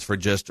Towns, for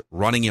just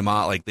running him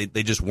out. Like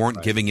they just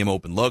weren't giving him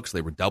open looks.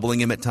 They were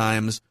doubling him at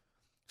times.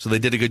 So they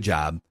did a good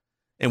job.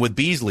 And with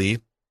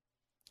Beasley,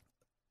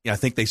 I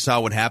think they saw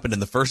what happened in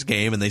the first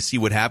game, and they see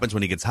what happens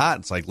when he gets hot.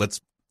 It's like,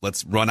 let's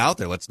run out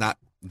there. Let's not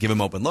give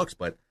him open looks.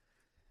 But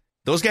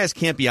those guys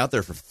can't be out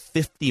there for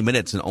 50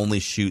 minutes and only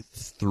shoot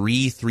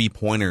 3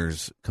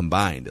 3-pointers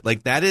combined.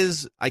 Like, that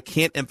is, I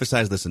can't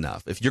emphasize this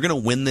enough. If you're going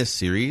to win this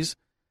series,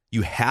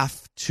 you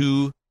have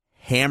to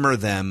hammer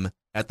them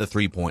at the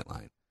 3-point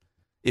line.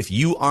 If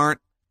you aren't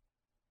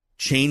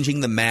changing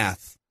the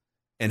math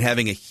and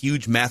having a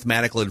huge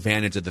mathematical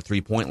advantage at the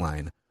 3-point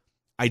line,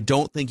 I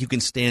don't think you can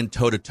stand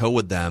toe-to-toe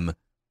with them,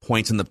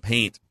 points in the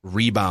paint,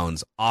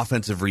 rebounds,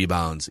 offensive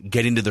rebounds,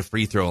 getting to the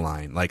free throw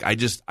line. Like, I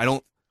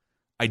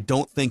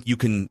don't think you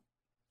can.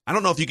 I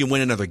don't know if you can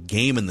win another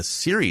game in the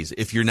series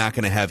if you're not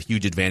going to have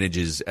huge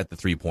advantages at the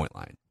 3-point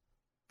line.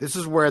 This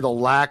is where the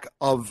lack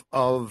of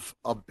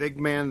a big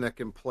man that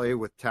can play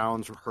with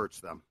Towns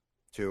hurts them,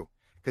 too.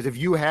 Because if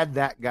you had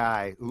that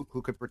guy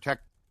who could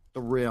protect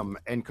the rim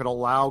and could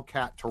allow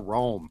Cat to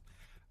roam,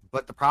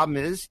 but the problem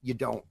is you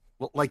don't.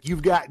 Like,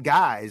 you've got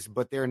guys,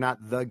 but they're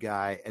not the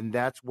guy, and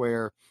that's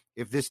where,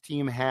 if this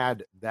team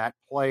had that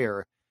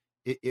player,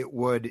 it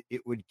would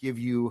give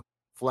you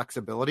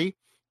flexibility.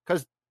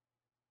 Because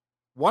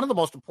one of the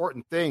most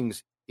important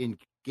things in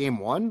game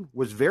one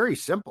was very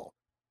simple.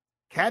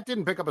 Cat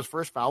didn't pick up his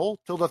first foul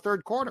till the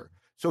third quarter,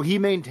 so he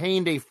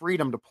maintained a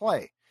freedom to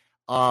play.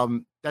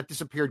 That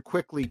disappeared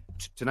quickly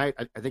tonight.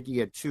 I think he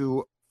had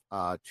two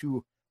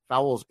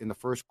fouls in the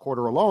first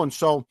quarter alone.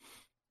 So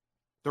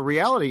the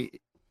reality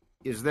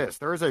is this: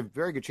 there is a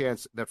very good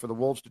chance that for the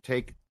Wolves to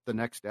take the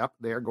next step,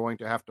 they are going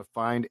to have to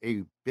find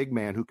a big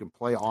man who can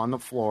play on the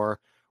floor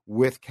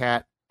with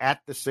Cat at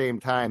the same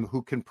time,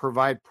 who can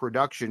provide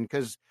production.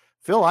 Because,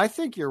 Phil, I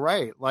think you're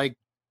right. Like,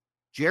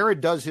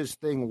 Jared does his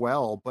thing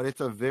well, but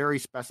it's a very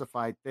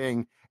specified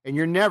thing, and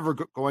you're never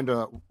going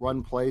to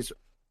run plays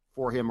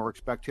for him or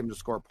expect him to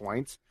score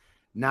points.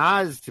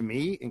 Naz, to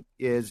me,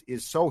 is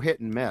so hit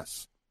and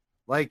miss.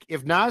 Like,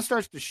 if Naz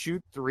starts to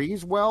shoot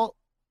threes well,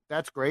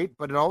 that's great,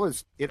 but it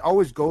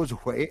always goes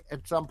away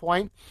at some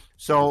point.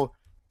 So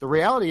the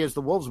reality is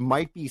the Wolves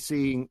might be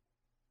seeing,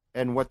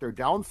 and what their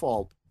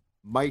downfall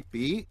might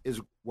be,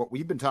 is what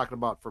we've been talking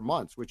about for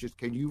months, which is,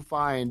 can you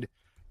find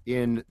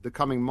in the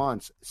coming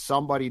months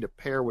somebody to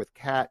pair with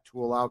Cat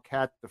to allow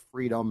Cat the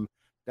freedom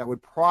that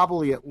would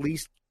probably at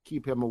least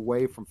keep him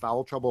away from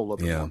foul trouble a little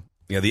bit more.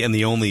 Yeah.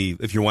 The only,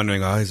 if you're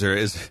wondering,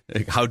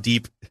 how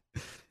deep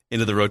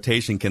into the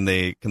rotation can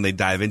they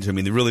dive into? I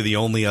mean, really the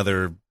only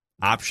other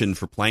option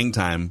for playing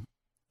time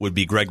would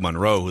be Greg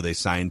Monroe, who they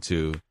signed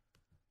to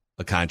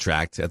a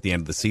contract at the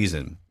end of the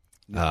season.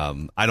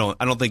 I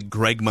don't think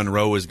Greg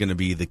Monroe is going to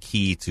be the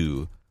key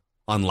to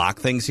unlock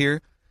things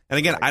here. And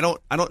again, I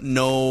don't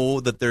know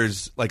that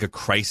there's like a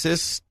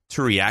crisis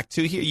to react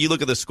to here. You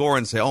look at the score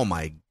and say, "Oh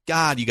my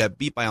God, you got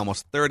beat by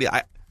almost 30."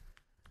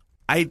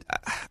 I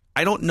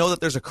don't know that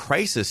there's a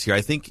crisis here.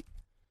 I think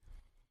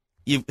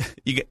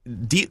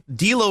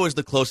D'Lo is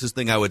the closest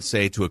thing I would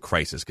say to a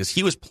crisis, because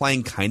he was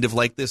playing kind of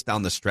like this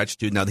down the stretch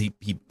too. Now he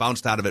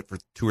bounced out of it for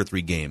 2 or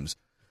 3 games.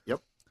 Yep.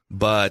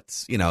 But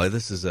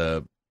this is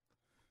a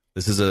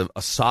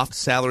soft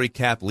salary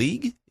cap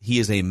league. He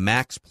is a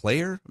max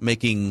player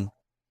making,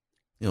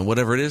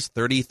 whatever it is,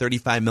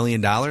 $30-35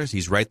 million.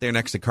 He's right there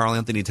next to Karl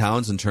Anthony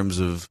Towns in terms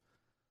of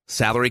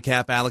salary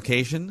cap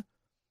allocation.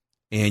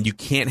 And you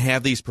can't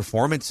have these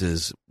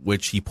performances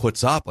which he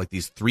puts up, like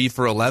these 3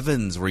 for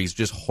 11s where he's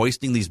just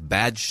hoisting these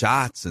bad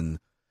shots and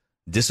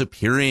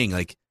disappearing.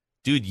 Like,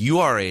 dude, you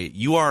are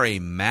a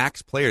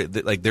max player.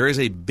 Like, there is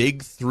a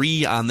big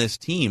 3 on this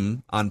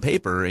team on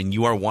paper, and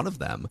you are one of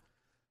them.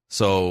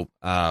 So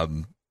I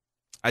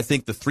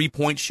think the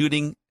 3-point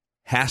shooting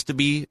has to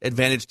be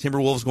advantage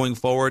Timberwolves going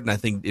forward. And I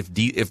think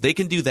if they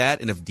can do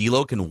that, and if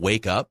D'Lo can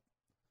wake up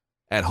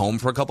at home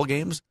for a couple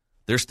games,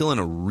 they're still in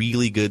a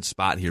really good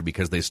spot here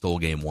because they stole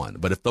game 1.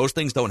 But if those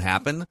things don't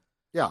happen,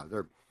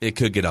 it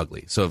could get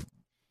ugly. So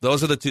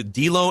those are the two: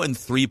 D'Lo and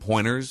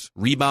 3-pointers,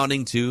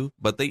 rebounding too.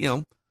 But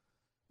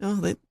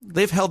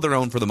they've held their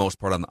own for the most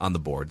part on the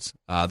boards.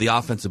 The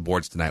offensive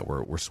boards tonight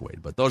were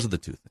swayed, but those are the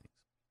two things.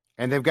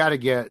 And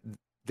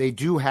they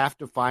do have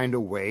to find a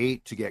way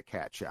to get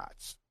Cat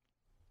shots.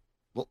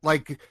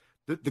 Like,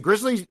 the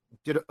Grizzlies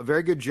did a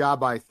very good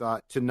job, I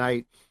thought,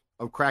 tonight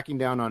of cracking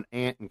down on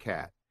Ant and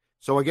Cat.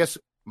 So I guess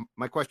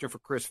my question for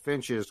Chris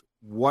Finch is,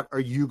 what are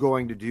you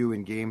going to do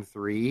in game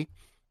 3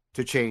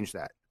 to change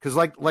that? Because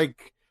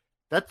like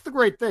that's the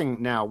great thing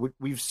now.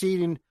 We've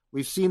seen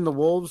the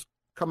Wolves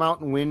come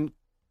out and win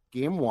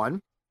game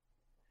 1.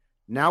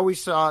 Now we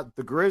saw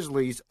the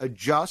Grizzlies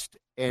adjust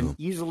and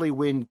easily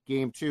win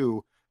game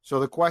 2. So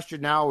the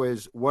question now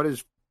is, what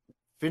is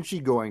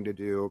Finchy going to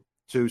do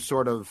to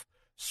sort of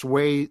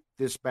sway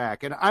this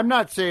back? And I'm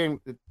not saying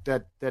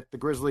that the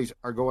Grizzlies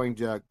are going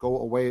to go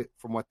away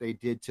from what they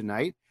did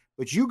tonight,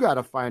 but you got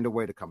to find a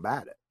way to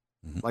combat it.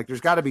 Mm-hmm. Like, there's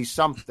got to be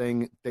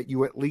something that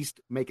you at least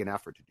make an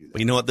effort to do that.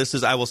 Well, you know what this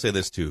is? I will say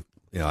this too.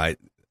 I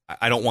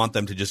I don't want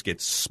them to just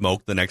get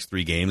smoked the next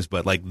 3 games,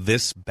 but like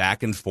this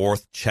back and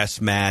forth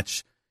chess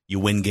match, you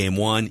win game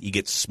 1, you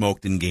get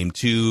smoked in game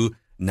 2.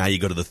 Now you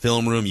go to the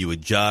film room, you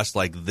adjust.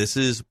 Like this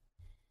is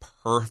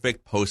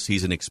perfect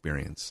postseason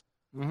experience.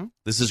 Mm-hmm.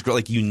 This is great.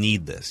 Like you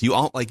need this.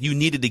 You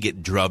needed to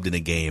get drubbed in a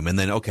game, and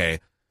then okay,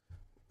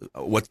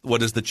 what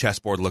does the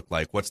chessboard look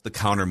like? What's the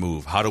counter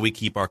move? How do we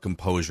keep our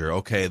composure?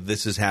 Okay,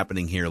 this is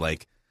happening here.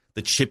 Like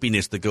the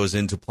chippiness that goes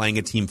into playing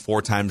a team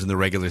 4 times in the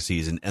regular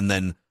season, and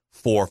then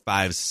 4,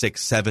 5,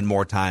 6, 7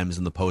 more times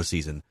in the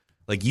postseason.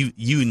 Like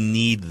you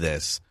need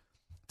this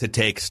to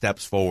take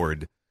steps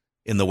forward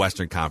in the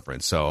Western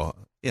Conference. So,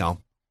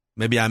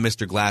 maybe I'm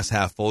Mr. Glass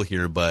half full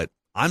here, but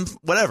I'm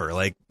whatever.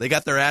 Like they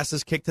got their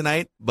asses kicked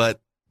tonight, but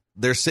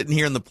they're sitting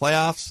here in the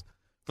playoffs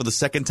for the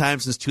second time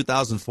since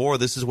 2004.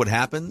 This is what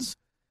happens.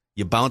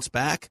 You bounce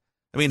back.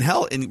 I mean,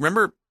 hell, and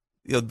remember,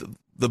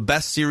 the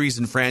best series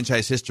in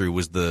franchise history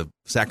was the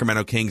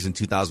Sacramento Kings in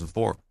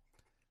 2004.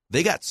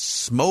 They got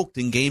smoked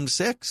in Game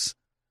 6.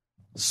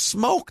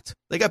 Smoked.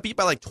 They got beat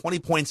by like 20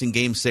 points in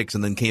Game 6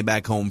 and then came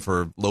back home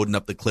for loading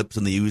up the clips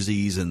and the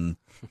Uzis and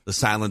the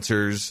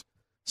silencers,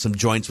 some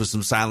joints with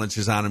some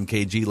silencers on them,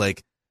 KG.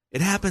 Like,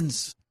 it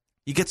happens.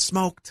 You get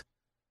smoked.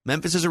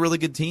 Memphis is a really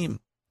good team.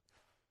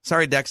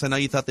 Sorry, Dex, I know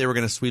you thought they were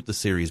going to sweep the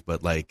series,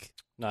 but like...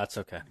 No, that's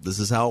okay. This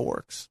is how it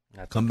works.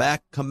 Come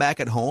back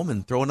at home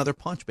and throw another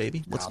punch,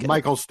 baby. Let's get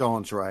Michael it.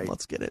 Stone's right.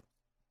 Let's get it.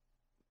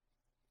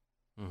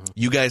 Mm-hmm.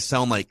 You guys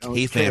sound like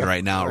K-Fan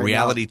right now.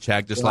 Reality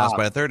check just lost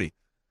by 30.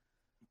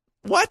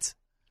 What?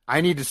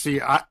 I need to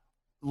see. I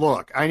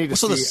need to see.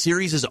 So the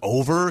series is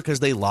over because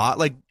they lost?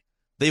 Like,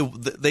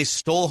 they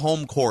stole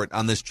home court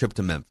on this trip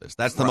to Memphis.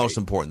 That's the most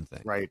important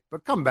thing. Right.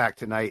 But come back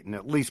tonight and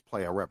at least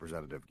play a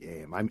representative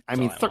game. I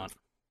mean,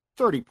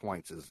 30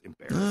 points is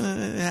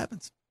embarrassing. It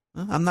happens.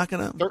 I'm not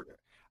going to.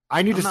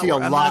 I need to see a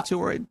lot. I'm not too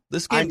worried.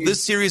 This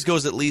series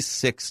goes at least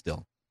 6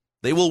 still.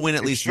 They will win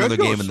at least another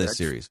game in this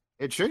series.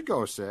 It should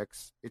go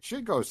 6.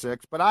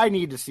 But I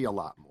need to see a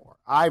lot more.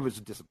 I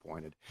was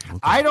disappointed. Okay.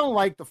 I don't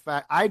like the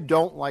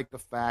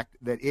fact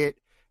that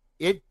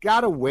it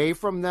got away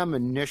from them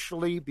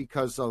initially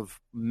because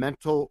of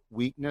mental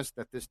weakness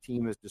that this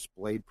team has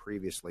displayed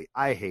previously.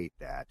 I hate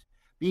that.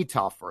 Be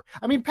tougher.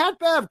 I mean, Pat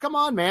Bev, come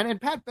on, man. And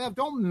Pat Bev,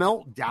 don't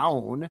melt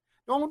down.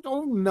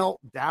 Don't melt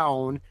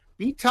down.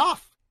 Be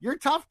tough. You're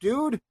tough,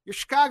 dude. You're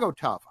Chicago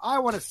tough. I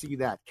want to see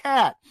that.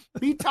 Cat,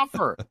 be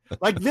tougher.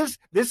 Like this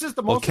is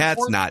the most. Well,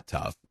 Cat's not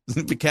tough.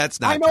 The Cat's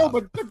not. I know,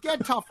 tough. but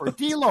get tougher.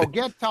 D'Lo,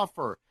 get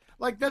tougher.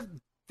 Like that.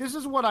 This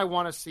is what I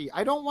want to see.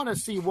 I don't want to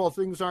see, well,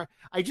 things aren't.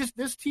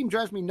 This team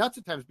drives me nuts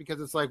at times because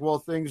it's like, well,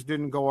 things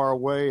didn't go our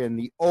way in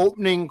the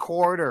opening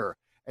quarter,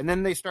 and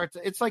then they start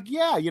to. It's like,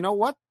 yeah, you know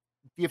what?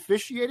 The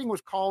officiating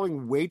was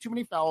calling way too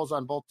many fouls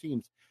on both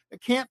teams.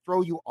 It can't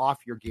throw you off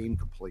your game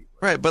completely.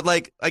 Right, but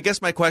like, I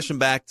guess my question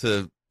back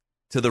to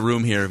the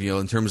room here,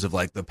 in terms of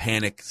like the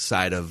panic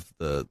side of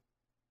the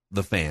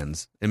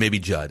fans, and maybe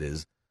Judd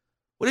is,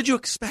 what did you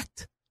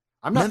expect?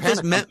 I'm not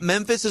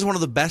Memphis is one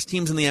of the best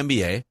teams in the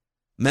NBA.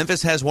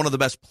 Memphis has one of the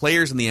best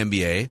players in the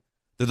NBA.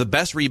 They're the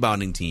best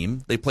rebounding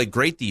team. They play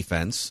great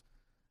defense.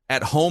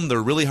 At home,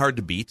 they're really hard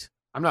to beat.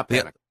 I'm not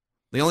panicked.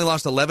 They only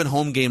lost 11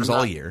 home games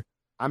all year.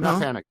 I'm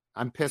not panicked.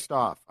 I'm pissed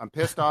off. I'm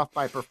pissed off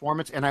by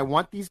performance, and I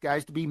want these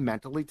guys to be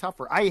mentally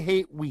tougher. I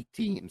hate weak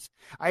teams.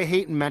 I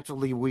hate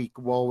mentally weak.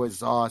 Woe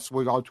is us.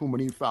 We got too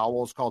many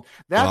fouls called.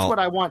 That's what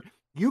I want.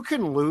 You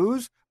can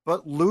lose,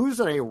 but lose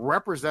in a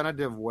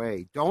representative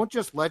way. Don't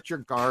just let your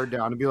guard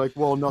down and be like,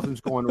 well,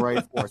 nothing's going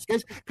right for us.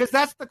 Because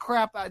that's the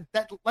crap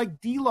that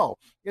like D'Lo.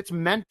 It's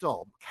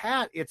mental.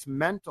 Cat, it's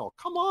mental.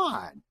 Come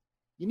on.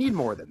 You need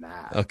more than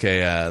that. Okay,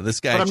 this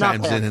guy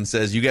chimes in and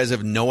says, you guys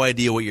have no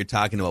idea what you're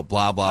talking about,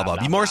 blah, blah, blah.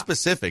 Be more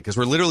specific, because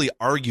we're literally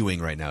arguing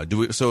right now.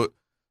 So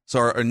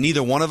are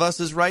neither one of us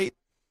is right?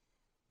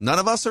 None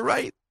of us are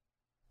right?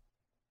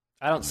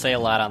 I don't say a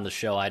lot on the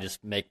show. I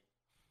just make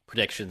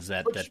predictions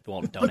that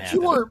don't happen. But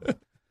you were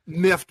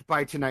miffed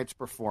by tonight's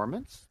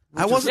performance.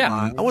 I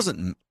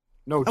wasn't.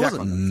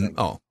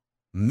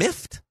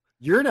 Miffed?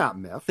 You're not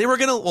miffed. They were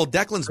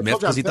Declan's miffed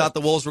because he thought the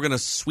Wolves were going to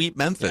sweep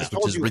Memphis,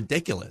 which is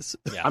ridiculous.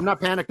 Yeah. I'm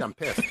not panicked. I'm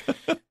pissed.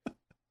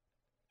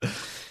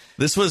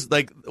 This was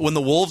like when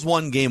the Wolves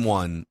won game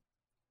 1,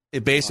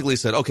 it basically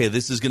said, okay,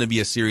 this is going to be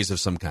a series of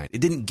some kind.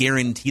 It didn't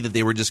guarantee that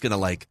they were just going to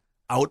like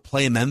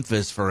outplay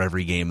Memphis for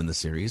every game in the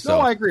series. So no,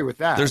 I agree with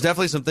that. There's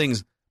definitely some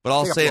things, but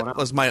I'll say it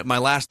was my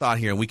last thought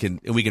here, and we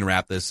can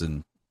wrap this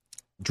and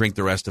drink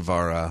the rest of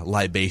our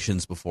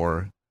libations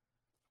before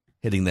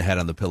hitting the head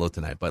on the pillow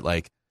tonight. But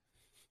like,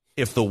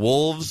 if the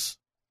Wolves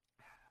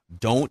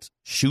don't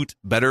shoot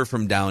better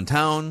from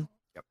downtown,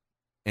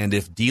 and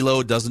if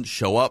D'Lo doesn't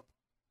show up,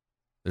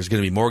 there's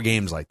going to be more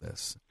games like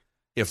this.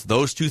 If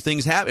those two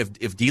things happen,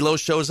 if D'Lo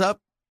shows up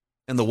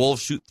and the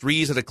Wolves shoot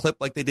threes at a clip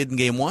like they did in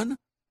game 1,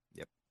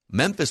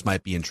 Memphis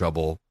might be in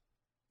trouble,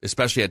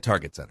 especially at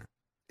Target Center.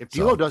 If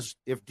D'Lo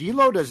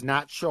does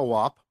not show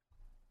up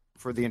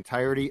for the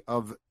entirety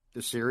of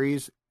the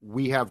series,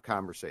 we have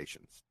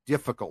conversations,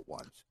 difficult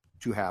ones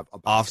to have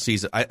about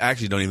off-season. I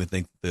actually don't even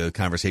think the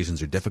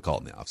conversations are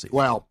difficult in the off-season.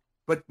 Well,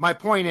 But my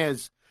point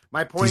is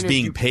he's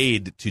being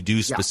paid to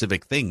do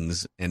specific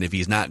things, and if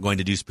he's not going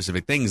to do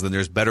specific things, then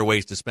there's better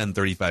ways to spend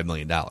 $35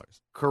 million.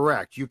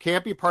 Correct. You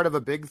can't be part of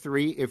a big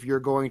three if you're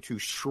going to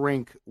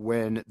shrink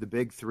when the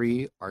big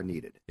three are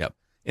needed. Yep.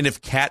 And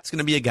if Cat's going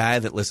to be a guy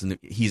that, listen,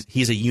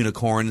 he's a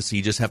unicorn, so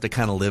you just have to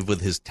kind of live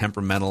with his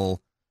temperamental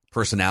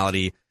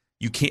personality.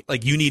 You can't,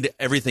 like, you need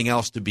everything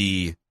else to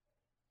be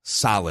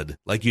solid.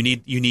 Like, you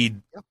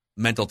need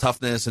mental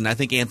toughness, and I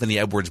think Anthony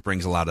Edwards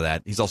brings a lot of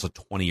that. He's also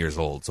 20 years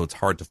old, so it's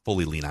hard to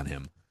fully lean on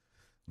him.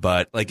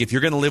 But, like, if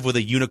you're going to live with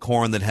a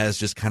unicorn that has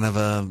just kind of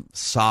a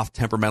soft,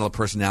 temperamental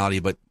personality,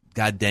 but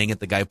God dang it,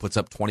 the guy puts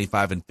up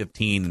 25 and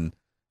 15 and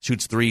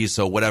shoots threes,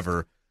 so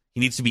whatever. He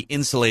needs to be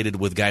insulated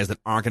with guys that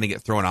aren't going to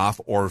get thrown off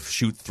or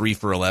shoot 3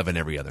 for 11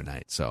 every other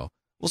night. So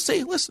we'll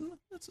see. Listen,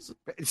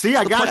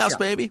 I got playoffs,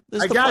 baby.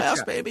 This is the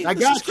playoffs, baby. I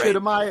got you to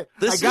my.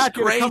 This I got is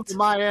you to come to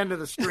my end of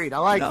the street. I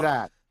like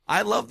that.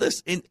 I love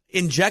this.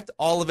 Inject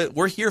all of it.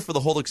 We're here for the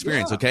whole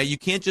experience. Okay, you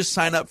can't just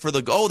sign up for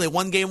they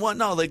won game 1.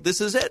 No, like,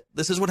 this is it.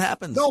 This is what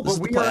happens. No, this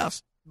but is the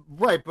playoffs.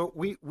 Right, but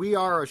we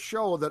are a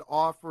show that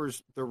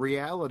offers the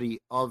reality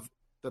of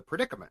the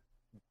predicament.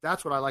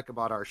 That's what I like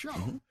about our show.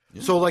 Mm-hmm.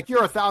 Yeah. So, like,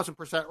 you're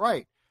 1,000%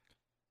 right.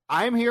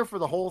 I'm here for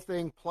the whole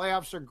thing.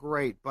 Playoffs are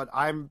great, but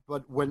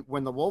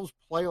when the Wolves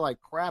play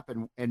like crap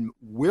and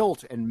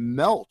wilt and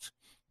melt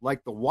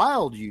like the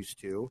Wild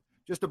used to,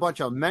 just a bunch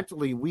of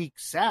mentally weak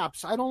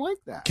saps, I don't like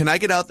that. Can I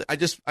get out? I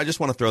just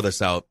want to throw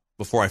this out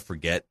before I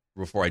forget,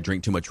 before I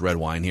drink too much red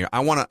wine here.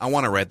 I want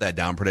to write that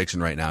down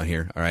prediction right now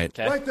here. All right,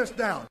 okay. Write this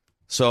down.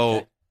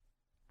 So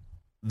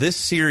this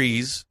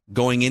series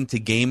going into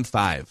Game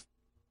 5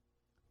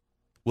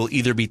 will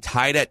either be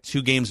tied at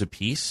 2 games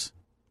apiece,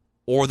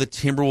 or the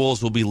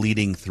Timberwolves will be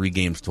leading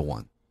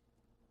 3-1.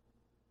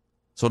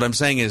 So what I'm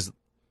saying is,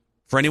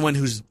 for anyone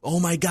who's, oh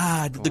my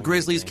God, the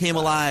Grizzlies came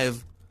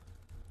alive,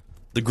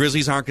 the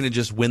Grizzlies aren't going to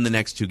just win the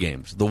next 2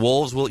 games. The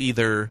Wolves will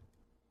either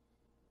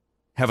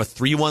have a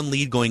 3-1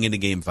 lead going into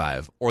Game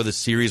 5, or the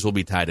series will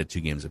be tied at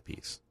 2 games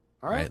apiece.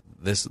 All right.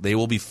 They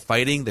will be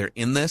fighting. They're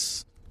in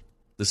this.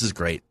 This is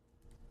great.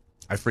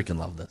 I freaking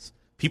love this.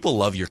 People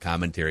love your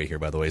commentary here,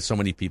 by the way. So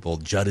many people.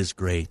 Judd is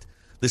great.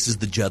 This is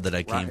the Judd that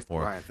I came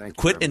for. Right,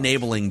 Quit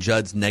enabling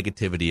Judd's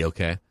negativity,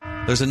 okay?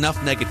 There's enough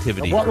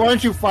negativity. Why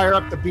don't you fire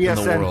up the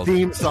BSN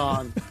theme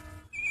song?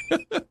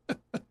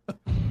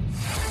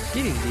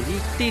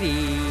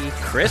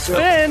 Chris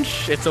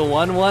Finch. It's a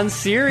 1-1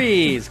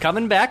 series.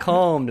 Coming back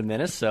home to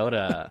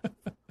Minnesota.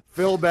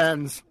 Phil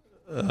Benz.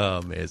 Oh,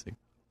 amazing.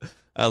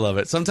 I love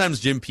it. Sometimes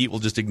Jim Pete will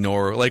just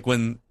ignore, like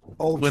when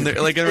they're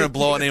like going to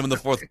blow out game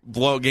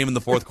in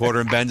the fourth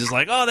quarter, and Ben just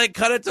like, oh, they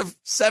cut it to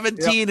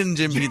 17, and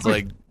Jim Pete's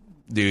like,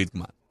 dude,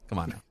 come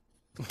on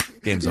now.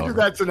 Game's over. He did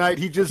that tonight.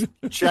 He just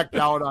checked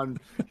out on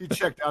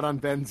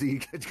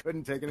Benzie. He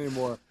couldn't take it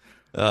anymore.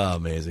 Oh,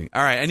 amazing.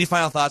 All right. Any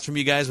final thoughts from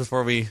you guys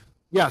before we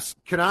peace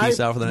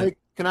out for the night?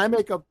 Can I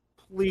make a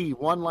plea,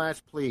 one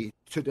last plea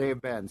to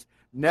Dave Benz?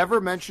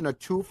 Never mention a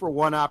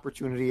 2-for-1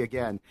 opportunity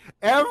again.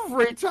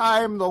 Every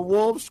time the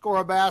Wolves score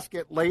a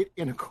basket late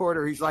in a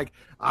quarter, he's like,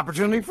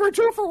 opportunity for a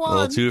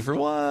 2-for-1.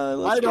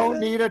 2-for-1. I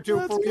don't need a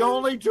 2-for-1. The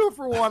only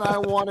 2-for-1 I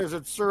want is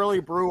at Surly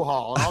Brew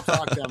Hall, and I'll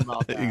talk to him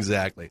about that.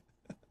 Exactly.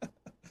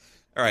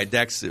 All right,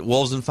 Dex,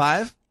 Wolves in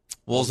 5?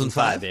 Wolves in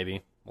 5,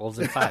 baby. Wolves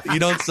in 5. You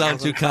don't sound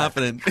too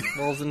confident.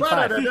 Wolves in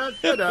 5.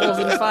 Wolves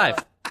in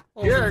 5.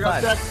 Here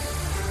goes Dex.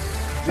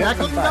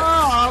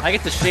 I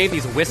get to shave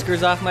these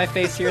whiskers off my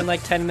face here in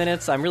like 10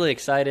 minutes. I'm really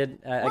excited.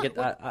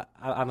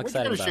 I'm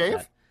excited about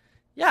that.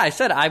 Yeah, I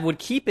said I would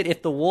keep it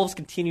if the Wolves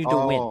continue to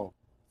win.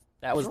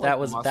 That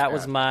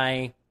was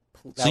my.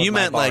 So you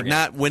meant like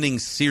not winning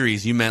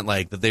series. You meant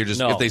like that they're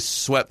just if they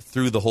swept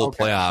through the whole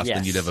playoffs,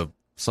 then you'd have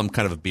some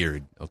kind of a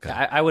beard. Okay,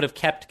 I would have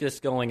kept this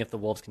going if the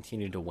Wolves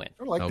continued to win.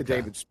 I like the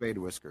David Spade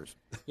whiskers.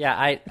 Yeah,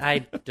 I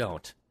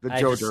don't. The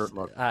Joe Dirt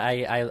look.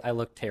 I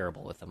look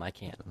terrible with them. I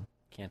can't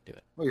do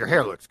it. Well, your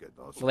hair looks good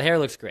though. Well, the hair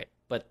looks great,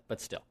 but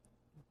still.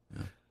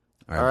 Yeah.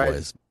 All right,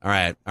 boys. All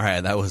right.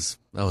 That was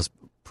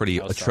pretty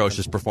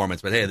atrocious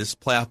performance. But hey, this is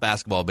playoff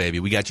basketball, baby.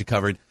 We got you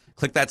covered.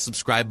 Click that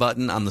subscribe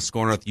button on the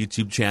Score North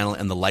YouTube channel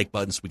and the like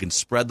button so we can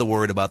spread the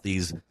word about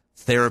these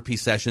therapy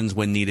sessions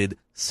when needed,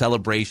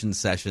 celebration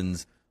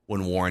sessions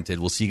when warranted.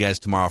 We'll see you guys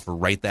tomorrow for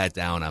Write That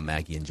Down. I'm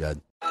Mackie and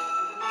Judd.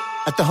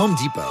 At the Home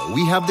Depot,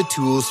 we have the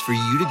tools for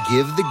you to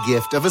give the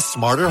gift of a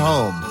smarter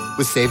home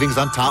with savings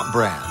on top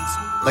brands.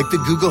 Like the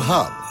Google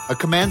Hub, a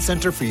command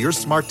center for your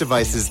smart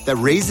devices that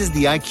raises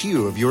the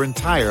IQ of your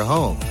entire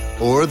home.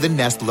 Or the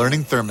Nest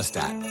Learning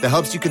Thermostat that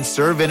helps you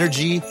conserve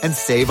energy and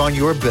save on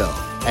your bill.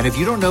 And if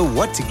you don't know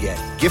what to get,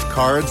 gift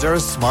cards are a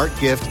smart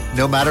gift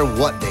no matter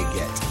what they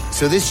get.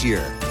 So this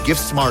year,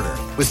 gift smarter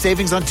with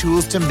savings on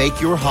tools to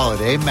make your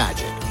holiday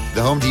magic.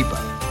 The Home Depot,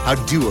 how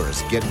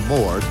doers get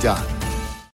more done.